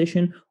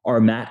non-specialization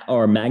are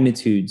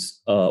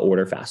magnitudes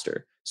order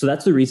faster. So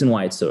that's the reason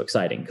why it's so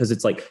exciting, because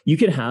it's like you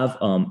could have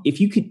if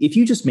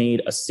you just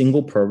made a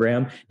single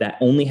program that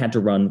only had to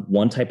run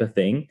one type of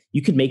thing,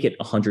 you could make it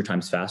 100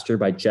 times faster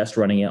by just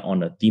running it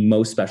on the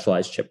most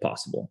specialized chip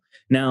possible.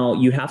 Now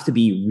you have to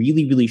be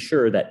really, really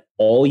sure that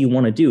all you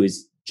want to do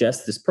is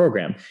just this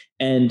program.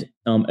 And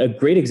a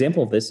great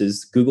example of this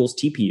is Google's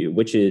TPU,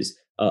 which is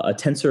a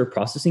tensor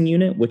processing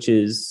unit, which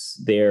is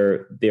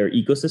their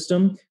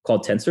ecosystem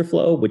called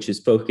TensorFlow, which is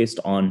focused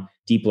on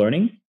deep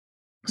learning.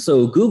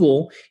 So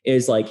Google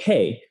is like,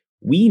 hey,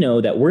 we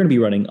know that we're going to be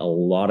running a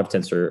lot of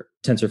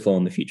TensorFlow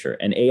in the future,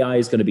 and AI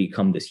is going to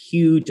become this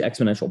huge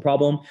exponential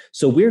problem.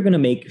 So we're going to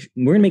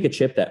make a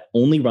chip that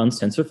only runs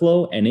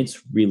TensorFlow, and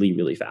it's really,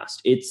 really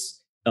fast.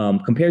 It's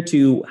compared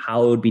to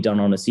how it would be done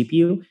on a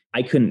CPU,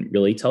 I couldn't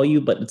really tell you,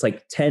 but it's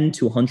like 10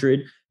 to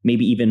 100,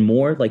 maybe even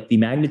more. Like the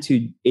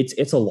magnitude,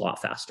 it's a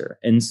lot faster.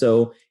 And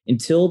so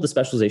until the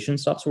specialization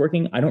stops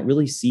working, I don't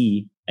really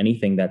see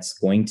anything that's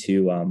going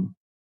to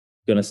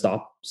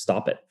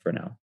stop it for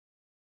now.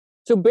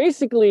 So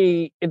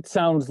basically, it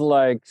sounds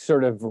like,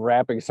 sort of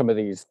wrapping some of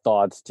these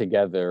thoughts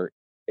together,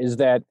 is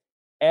that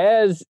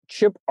as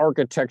chip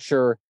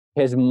architecture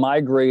has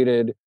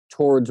migrated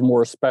towards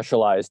more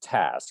specialized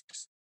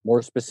tasks,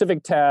 more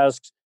specific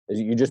tasks, as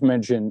you just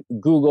mentioned,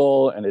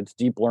 Google and its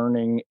deep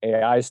learning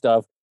AI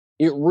stuff,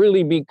 it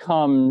really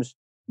becomes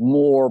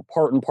more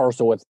part and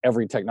parcel with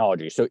every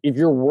technology. So if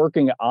you're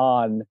working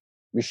on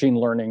machine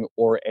learning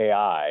or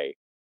AI,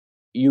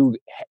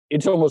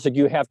 it's almost like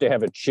you have to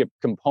have a chip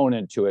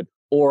component to it.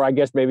 Or I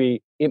guess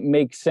maybe it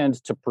makes sense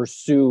to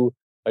pursue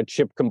a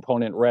chip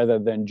component rather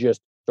than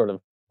just sort of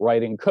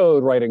writing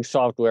code, writing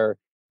software,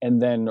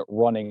 and then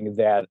running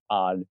that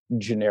on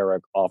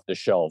generic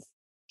off-the-shelf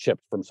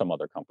chips from some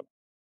other company.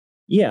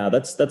 Yeah,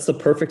 that's the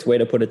perfect way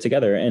to put it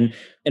together. And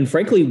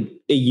frankly,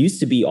 it used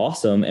to be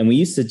awesome. And we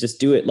used to just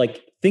do it.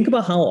 Like, think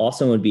about how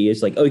awesome it would be.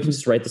 It's like, oh, you can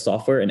just write the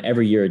software, and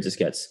every year it just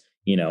gets,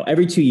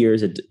 every 2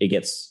 years it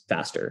gets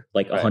faster,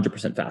 like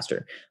 100%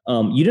 faster.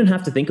 You didn't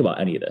have to think about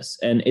any of this.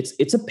 And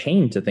it's a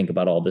pain to think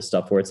about all this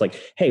stuff where it's like,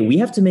 hey, we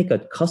have to make a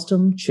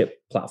custom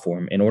chip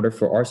platform in order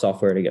for our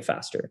software to get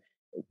faster.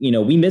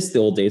 We missed the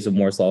old days of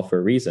Moore's Law for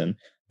a reason.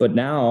 But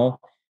now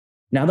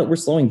that we're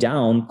slowing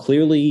down,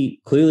 clearly,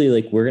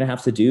 like we're going to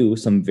have to do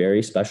some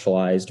very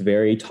specialized,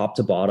 very top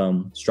to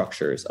bottom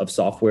structures of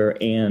software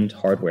and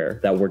hardware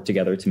that work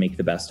together to make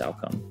the best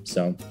outcome.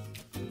 So.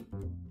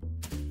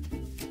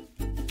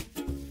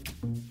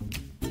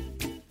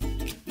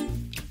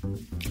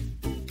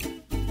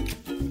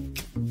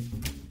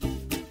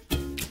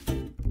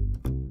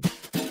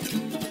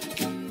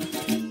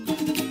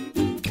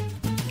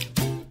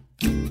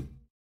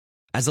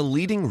 As a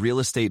leading real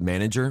estate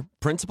manager,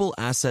 Principal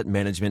Asset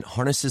Management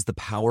harnesses the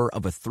power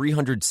of a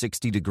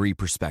 360-degree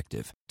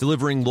perspective,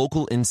 delivering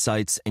local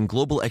insights and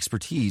global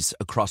expertise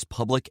across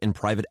public and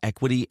private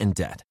equity and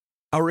debt.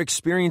 Our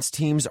experienced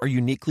teams are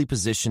uniquely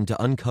positioned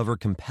to uncover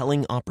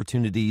compelling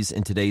opportunities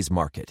in today's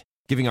market,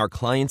 giving our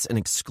clients an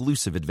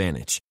exclusive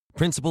advantage.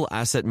 Principal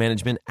Asset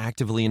Management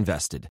actively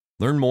invested.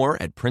 Learn more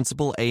at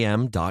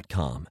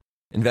principalam.com.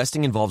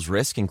 Investing involves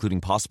risk,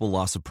 including possible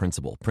loss of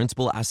principal.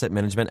 Principal Asset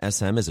Management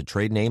SM is a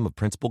trade name of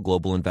Principal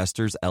Global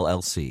Investors,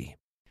 LLC.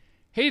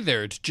 Hey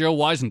there, it's Joe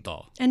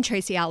Weisenthal. And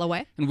Tracy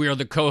Alloway. And we are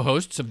the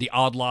co-hosts of the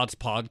Odd Lots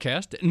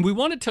podcast. And we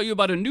want to tell you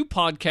about a new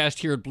podcast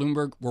here at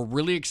Bloomberg we're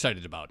really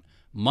excited about.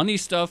 Money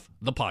Stuff,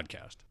 the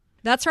podcast.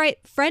 That's right.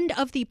 Friend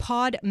of the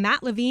pod,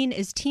 Matt Levine,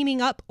 is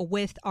teaming up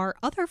with our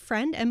other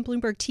friend and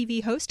Bloomberg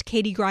TV host,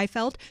 Katie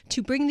Greifeld,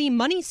 to bring the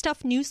Money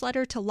Stuff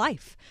newsletter to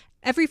life.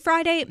 Every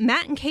Friday,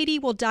 Matt and Katie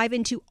will dive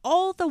into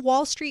all the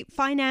Wall Street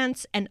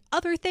finance and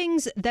other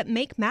things that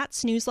make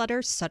Matt's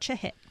newsletter such a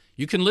hit.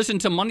 You can listen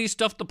to Money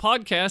Stuff, the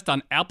podcast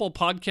on Apple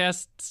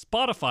Podcasts,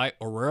 Spotify,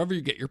 or wherever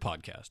you get your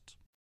podcasts.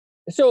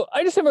 So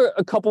I just have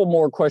a couple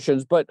more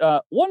questions, but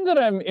one that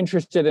I'm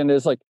interested in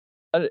is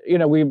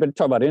we've been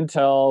talking about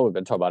Intel, we've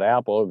been talking about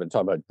Apple, we've been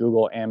talking about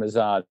Google,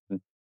 Amazon,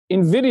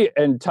 NVIDIA,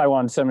 and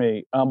Taiwan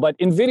Semi, but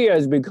NVIDIA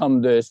has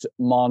become this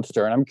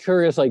monster, and I'm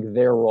curious,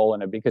 their role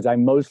in it, because I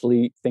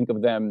mostly think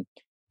of them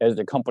as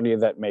the company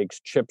that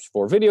makes chips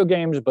for video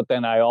games, but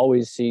then I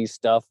always see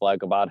stuff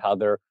about how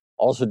they're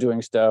also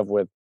doing stuff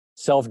with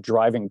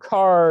self-driving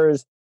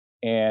cars,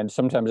 and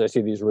sometimes I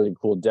see these really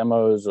cool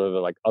demos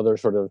or other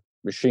sort of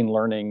machine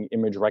learning,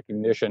 image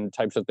recognition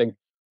types of things.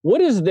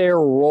 What is their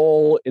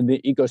role in the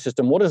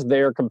ecosystem? What is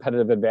their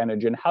competitive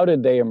advantage, and how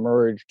did they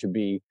emerge to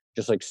be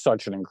just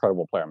such an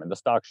incredible player? I mean, the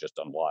stock's just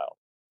done wild.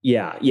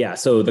 Yeah.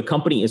 So the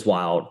company is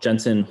wild.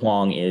 Jensen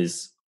Huang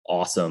is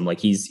awesome.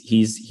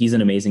 He's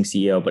an amazing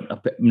CEO,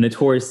 but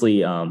notoriously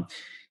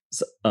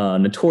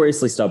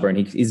stubborn.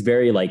 He's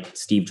very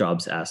Steve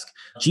Jobs-esque.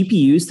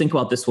 GPUs, think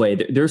about this way.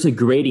 There's a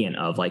gradient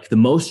of the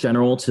most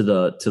general to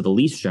the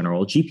least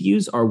general.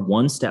 GPUs are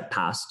one step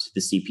past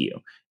the CPU.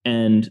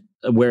 And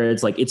where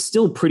it's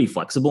still pretty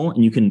flexible,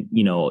 and you can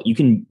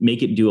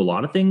make it do a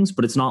lot of things,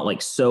 but it's not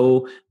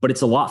but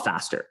it's a lot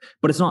faster,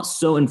 but it's not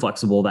so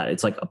inflexible that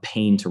it's a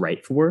pain to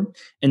write for.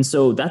 And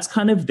so that's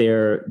kind of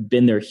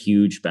been their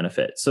huge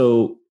benefit.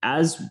 So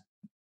as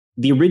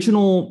the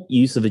original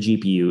use of a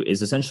GPU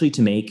is essentially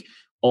to make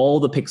all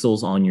the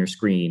pixels on your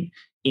screen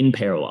in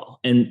parallel.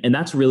 And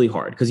that's really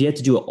hard because you have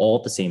to do it all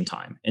at the same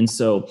time. And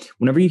so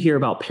whenever you hear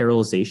about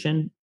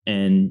parallelization,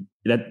 and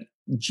that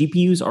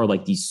GPUs are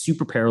these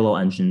super parallel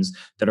engines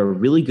that are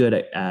really good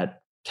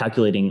at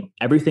calculating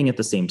everything at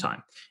the same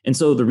time. And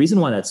so the reason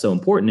why that's so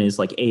important is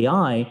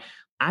AI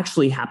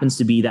actually happens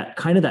to be that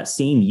kind of that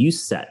same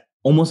use set,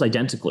 almost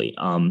identically.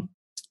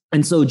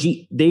 And so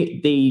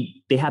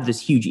they have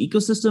this huge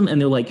ecosystem, and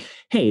they're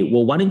hey,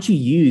 well, why don't you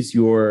use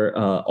your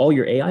all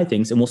your AI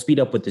things, and we'll speed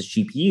up with this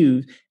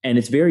GPU, and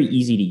it's very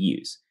easy to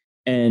use.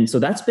 And so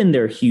that's been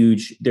their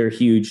huge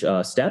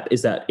step,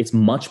 is that it's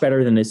much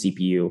better than a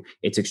CPU.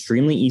 It's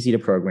extremely easy to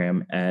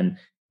program, and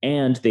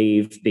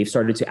they've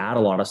started to add a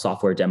lot of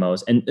software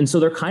demos. And so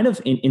they're kind of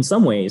in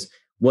some ways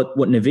what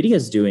NVIDIA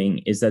is doing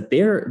is that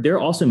they're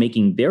also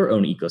making their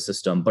own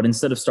ecosystem, but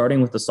instead of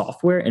starting with the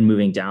software and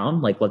moving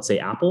down, let's say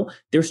Apple,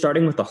 they're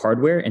starting with the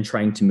hardware and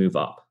trying to move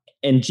up.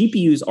 And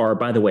GPUs are,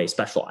 by the way,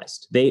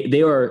 specialized.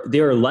 They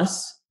are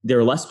less.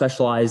 They're less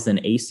specialized than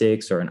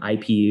ASICs or an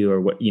IPU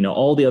or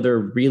all the other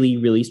really,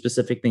 really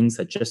specific things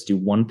that just do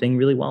one thing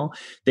really well.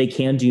 They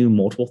can do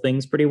multiple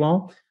things pretty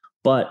well,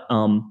 but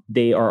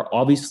they are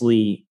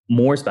obviously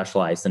more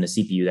specialized than a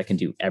CPU that can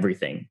do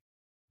everything,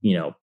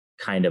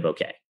 kind of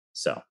okay.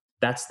 So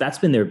that's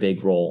been their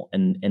big role,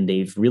 and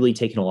they've really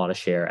taken a lot of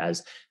share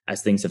as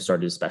things have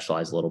started to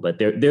specialize a little bit.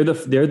 They're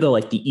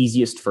the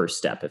easiest first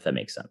step, if that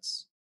makes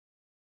sense.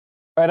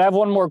 All right, I have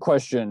one more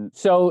question.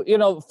 So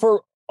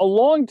for a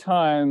long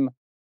time,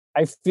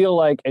 I feel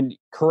and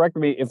correct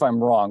me if I'm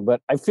wrong, but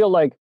I feel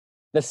the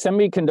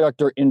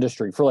semiconductor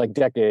industry for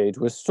decades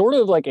was sort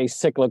of a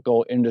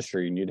cyclical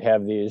industry. And you'd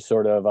have these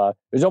sort of, it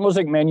was almost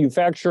like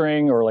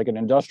manufacturing or an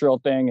industrial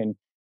thing. And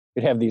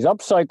you'd have these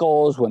up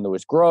cycles when there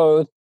was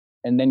growth.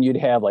 And then you'd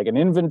have an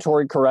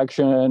inventory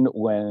correction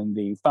when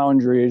the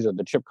foundries or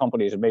the chip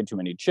companies had made too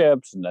many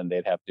chips, and then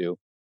they'd have to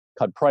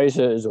cut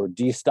prices or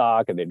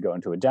destock, and they'd go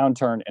into a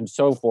downturn and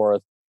so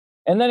forth.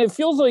 And then it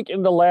feels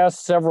in the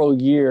last several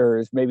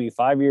years, maybe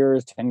 5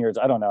 years, 10 years,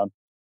 I don't know,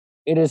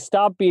 it has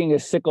stopped being a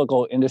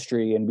cyclical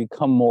industry and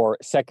become more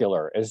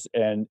secular.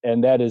 And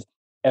that is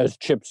as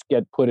chips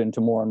get put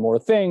into more and more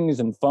things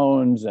and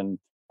phones and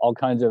all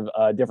kinds of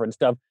different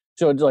stuff.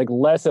 So it's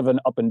less of an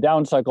up and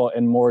down cycle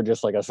and more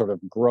just a sort of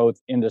growth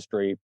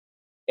industry.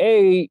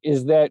 A,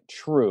 is that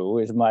true?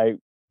 Is my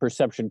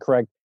perception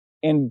correct?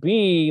 And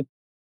B,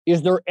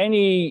 is there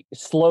any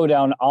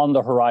slowdown on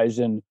the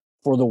horizon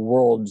for the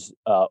world's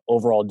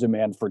overall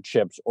demand for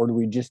chips, or do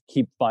we just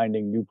keep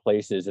finding new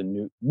places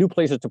and new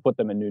places to put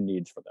them and new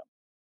needs for them?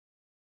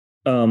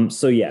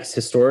 So yes,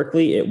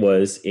 historically it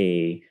was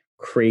a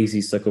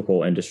crazy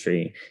cyclical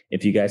industry.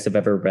 If you guys have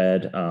ever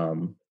read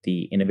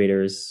the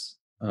Innovators,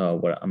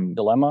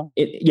 Dilemma.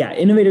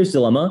 Innovators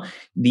Dilemma.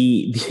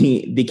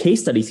 The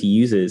case studies he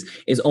uses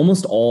is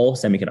almost all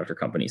semiconductor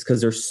companies because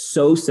they're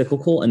so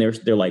cyclical and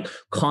they're like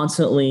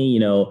constantly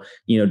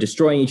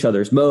destroying each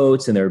other's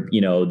moats, and they're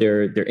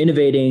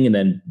innovating and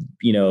then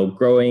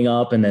growing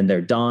up and then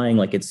they're dying.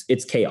 Like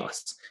it's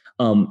chaos.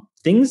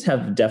 Things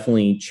have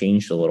definitely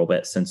changed a little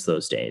bit since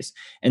those days.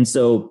 And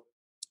so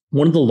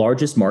one of the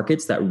largest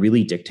markets that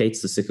really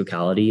dictates the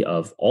cyclicality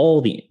of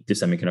all the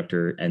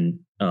semiconductor and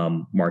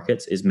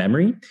markets is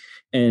memory.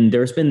 And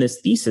there's been this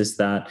thesis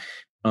that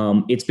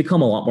it's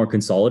become a lot more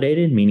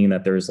consolidated, meaning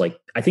that there's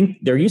I think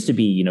there used to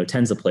be,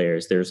 tens of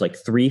players. There's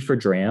 3 for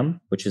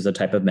DRAM, which is a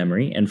type of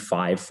memory, and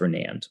 5 for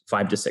NAND,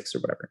 5 to 6 or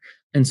whatever.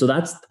 And so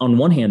that's, on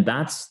one hand,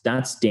 that's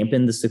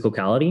dampened the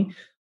cyclicality.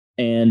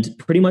 And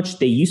pretty much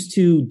they used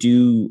to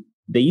do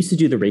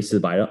the race to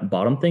the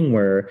bottom thing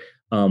where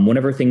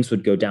whenever things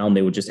would go down,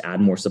 they would just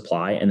add more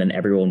supply and then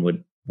everyone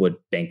would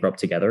bankrupt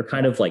together,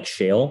 kind of like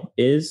shale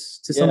is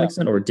to some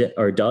extent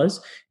or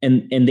does.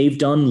 And they've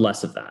done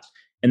less of that.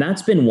 And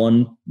that's been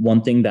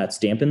one thing that's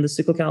dampened the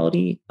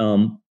cyclicality.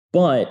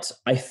 But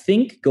I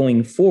think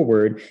going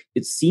forward,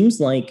 it seems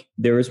like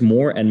there is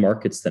more end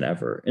markets than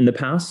ever. In the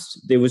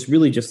past, there was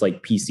really just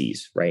like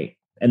PCs, right?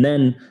 And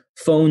then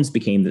phones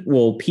became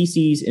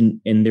PCs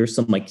and there's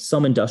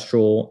some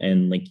industrial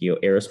and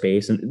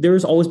aerospace, and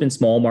there's always been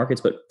small markets,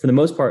 but for the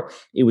most part,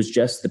 it was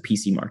just the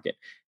PC market.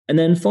 And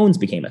then phones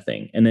became a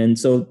thing. And then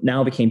so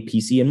now it became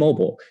PC and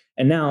mobile.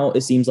 And now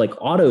it seems like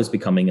auto is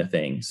becoming a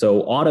thing.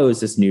 So auto is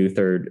this new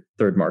third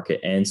market.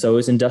 And so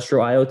is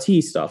industrial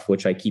IoT stuff,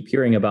 which I keep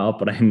hearing about,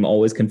 but I'm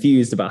always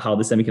confused about how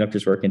the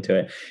semiconductors work into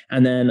it.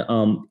 And then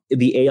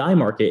the AI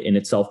market in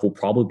itself will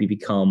probably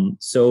become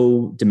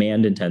so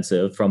demand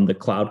intensive from the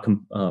cloud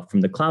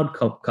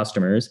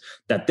customers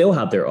that they'll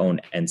have their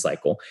own end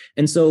cycle.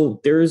 And so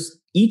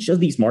each of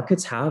these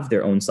markets have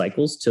their own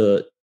cycles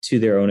to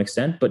their own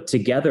extent, but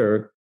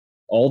together,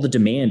 all the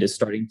demand is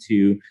starting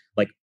to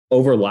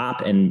overlap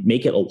and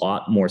make it a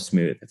lot more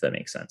smooth, if that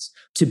makes sense.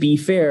 To be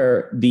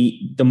fair,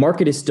 the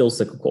market is still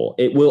cyclical.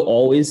 It will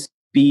always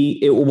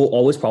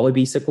probably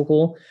be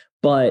cyclical,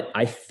 but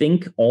I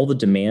think all the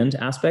demand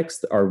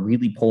aspects are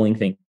really pulling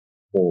things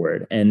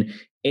forward. And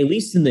at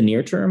least in the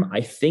near term,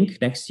 I think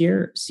next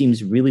year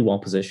seems really well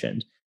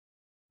positioned.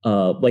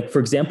 For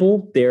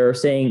example, they're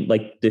saying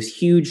this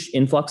huge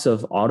influx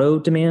of auto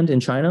demand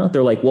in China.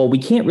 They're like, well, we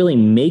can't really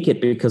make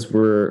it because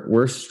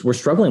we're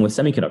struggling with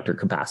semiconductor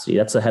capacity.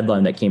 That's a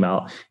headline that came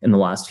out in the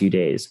last few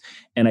days.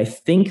 And I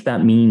think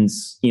that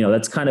means,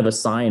 that's kind of a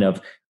sign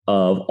of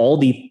all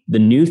the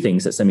new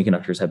things that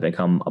semiconductors have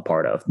become a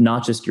part of,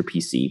 not just your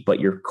PC, but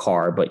your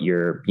car, but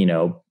your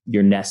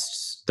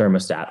Nest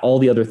thermostat, all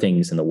the other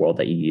things in the world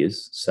that you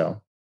use.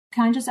 So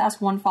can I just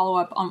ask one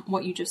follow-up on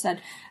what you just said?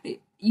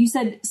 You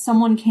said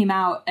someone came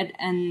out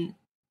and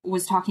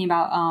was talking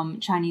about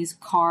Chinese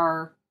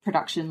car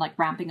production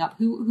ramping up.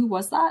 Who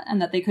was that?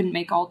 And that they couldn't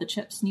make all the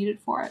chips needed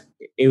for it?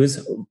 It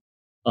was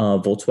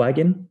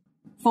Volkswagen.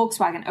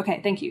 Volkswagen.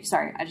 Okay, thank you.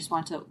 Sorry, I just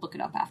wanted to look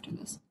it up after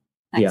this.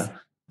 Thanks.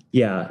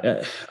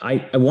 Yeah.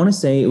 I want to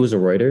say it was a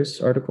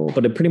Reuters article,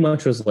 but it pretty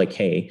much was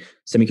hey,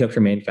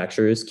 semiconductor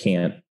manufacturers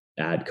can't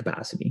add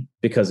capacity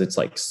because it's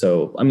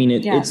so. I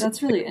mean,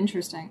 that's really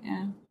interesting.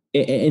 Yeah.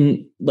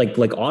 And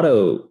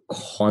auto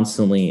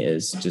constantly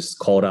is just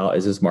called out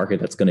as this market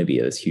that's going to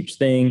be this huge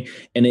thing.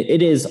 And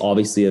it is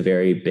obviously a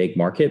very big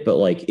market, but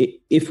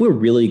if we're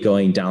really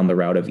going down the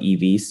route of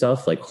EV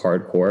stuff,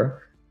 hardcore,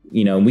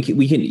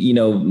 we can,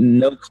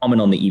 no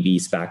comment on the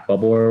EV SPAC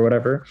bubble or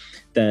whatever,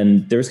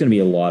 then there's going to be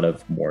a lot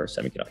of more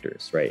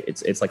semiconductors, right?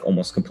 It's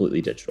almost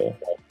completely digital.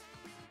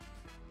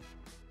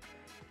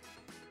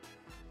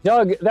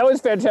 Doug, that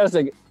was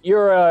fantastic.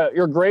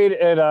 You're great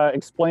at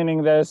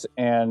explaining this,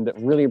 and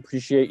really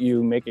appreciate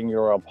you making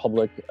your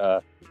public,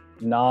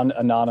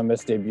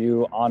 non-anonymous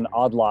debut on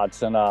Odd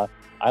Lots. And I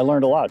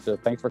learned a lot, so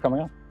thanks for coming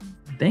on.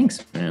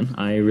 Thanks, man.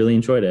 I really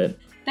enjoyed it.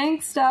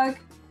 Thanks, Doug.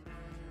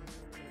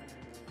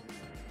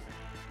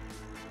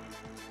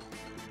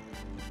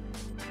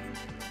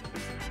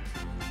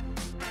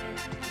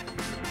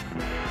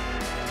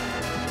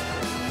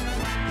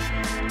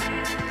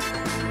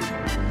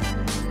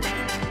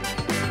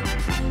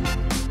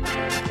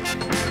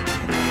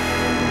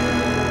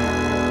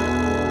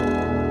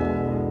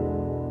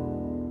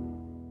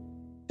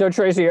 So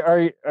Tracy,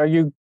 are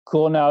you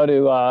cool now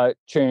to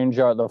change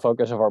the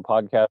focus of our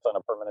podcast on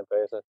a permanent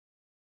basis?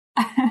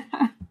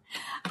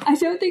 I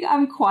don't think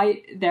I'm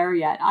quite there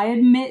yet. I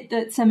admit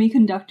that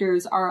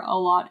semiconductors are a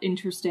lot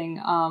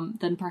interesting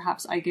than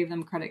perhaps I gave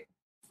them credit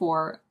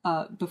for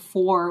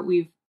before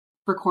we've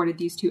recorded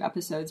these 2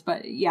 episodes.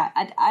 But yeah,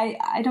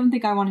 I don't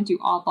think I want to do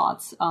Odd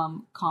Lots,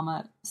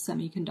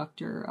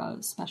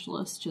 semiconductor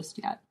specialist just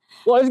yet.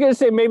 Well, I was going to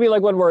say maybe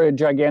when we're a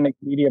gigantic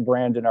media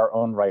brand in our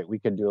own right, we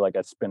could do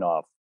a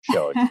spin-off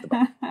show. Just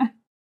about.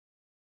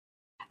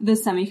 The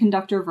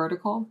semiconductor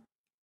vertical?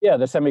 Yeah,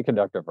 the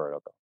semiconductor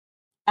vertical.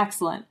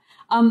 Excellent.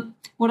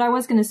 What I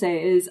was going to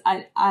say is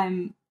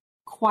I'm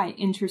quite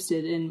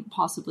interested in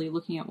possibly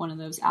looking at one of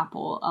those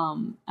Apple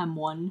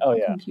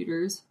M1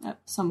 computers at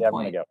some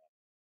point.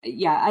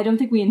 Yeah, I don't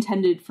think we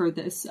intended for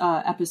this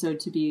episode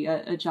to be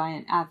a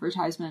giant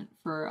advertisement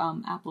for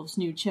Apple's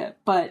new chip,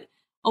 but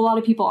a lot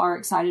of people are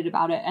excited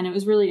about it. And it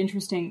was really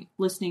interesting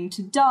listening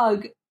to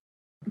Doug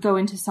go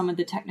into some of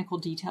the technical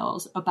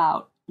details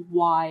about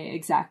why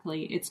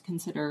exactly it's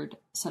considered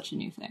such a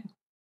new thing.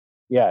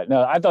 Yeah,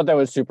 no, I thought that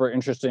was super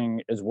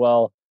interesting as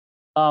well.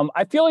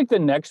 I feel like the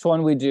next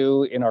one we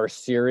do in our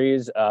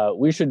series,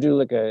 we should do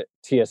like a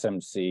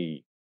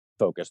TSMC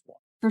focused one.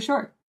 For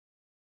sure.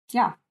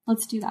 Yeah,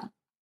 let's do that.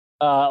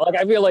 Like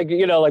I feel like,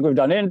 like we've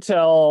done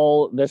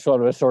Intel. This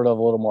one was sort of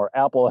a little more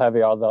Apple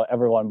heavy, although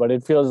everyone, but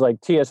it feels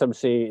like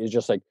TSMC is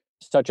just like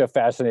such a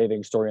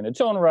fascinating story in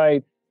its own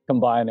right,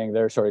 combining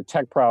their sort of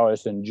tech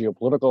prowess and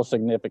geopolitical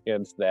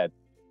significance that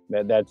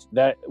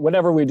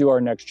whenever we do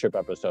our next chip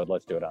episode,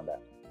 let's do it on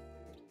that.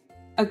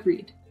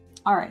 Agreed.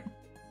 All right.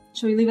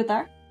 Shall we leave it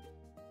there?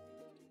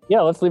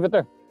 Yeah, let's leave it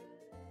there.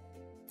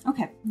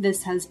 Okay,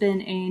 this has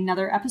been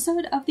another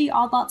episode of the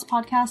Odd Lots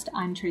podcast.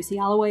 I'm Tracy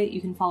Alloway.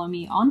 You can follow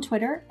me on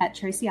Twitter at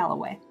Tracy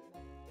Alloway.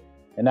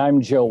 And I'm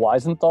Joe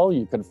Weisenthal.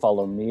 You can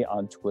follow me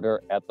on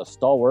Twitter at The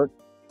Stalwart.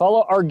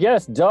 Follow our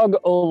guest, Doug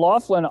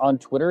O'Loughlin, on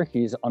Twitter.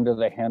 He's under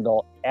the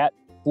handle at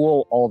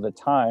Fool All the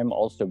Time.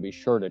 Also, be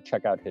sure to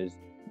check out his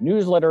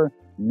newsletter,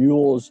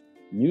 Mules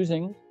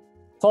Musings.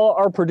 Follow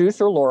our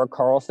producer, Laura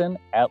Carlson,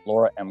 at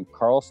Laura M.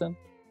 Carlson.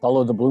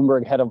 Follow the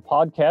Bloomberg head of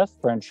podcast,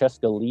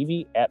 Francesca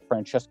Levy, at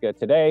Francesca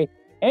Today.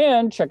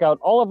 And check out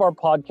all of our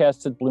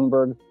podcasts at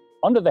Bloomberg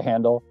under the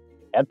handle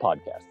at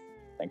Podcast.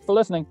 Thanks for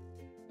listening.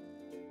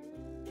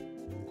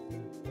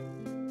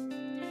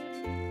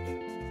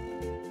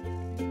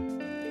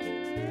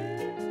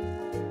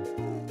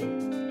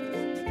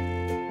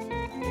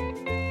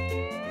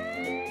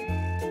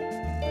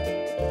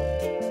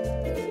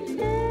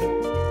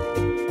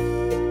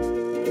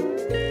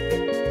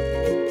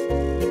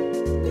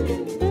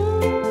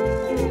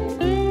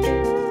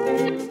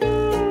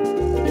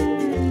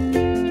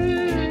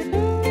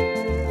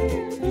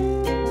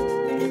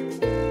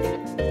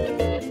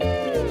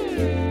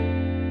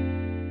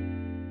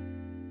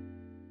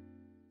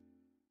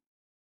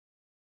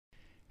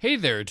 Hey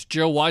there, it's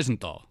Joe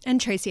Weisenthal. And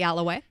Tracy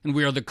Alloway. And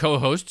we are the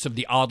co-hosts of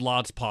the Odd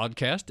Lots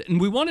podcast.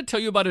 And we want to tell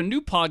you about a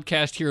new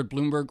podcast here at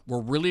Bloomberg we're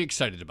really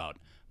excited about.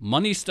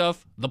 Money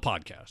Stuff, the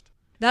podcast.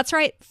 That's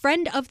right.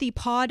 Friend of the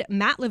pod,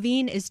 Matt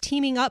Levine, is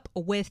teaming up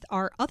with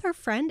our other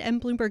friend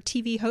and Bloomberg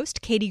TV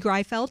host, Katie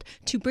Greifeld,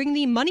 to bring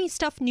the Money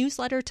Stuff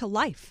newsletter to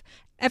life.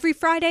 Every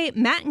Friday,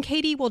 Matt and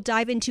Katie will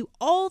dive into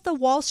all the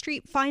Wall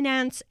Street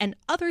finance and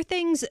other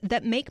things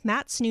that make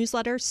Matt's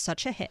newsletter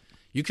such a hit.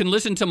 You can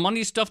listen to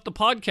Money Stuff, the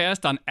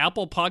podcast on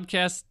Apple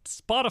Podcasts,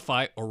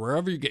 Spotify, or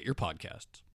wherever you get your podcasts.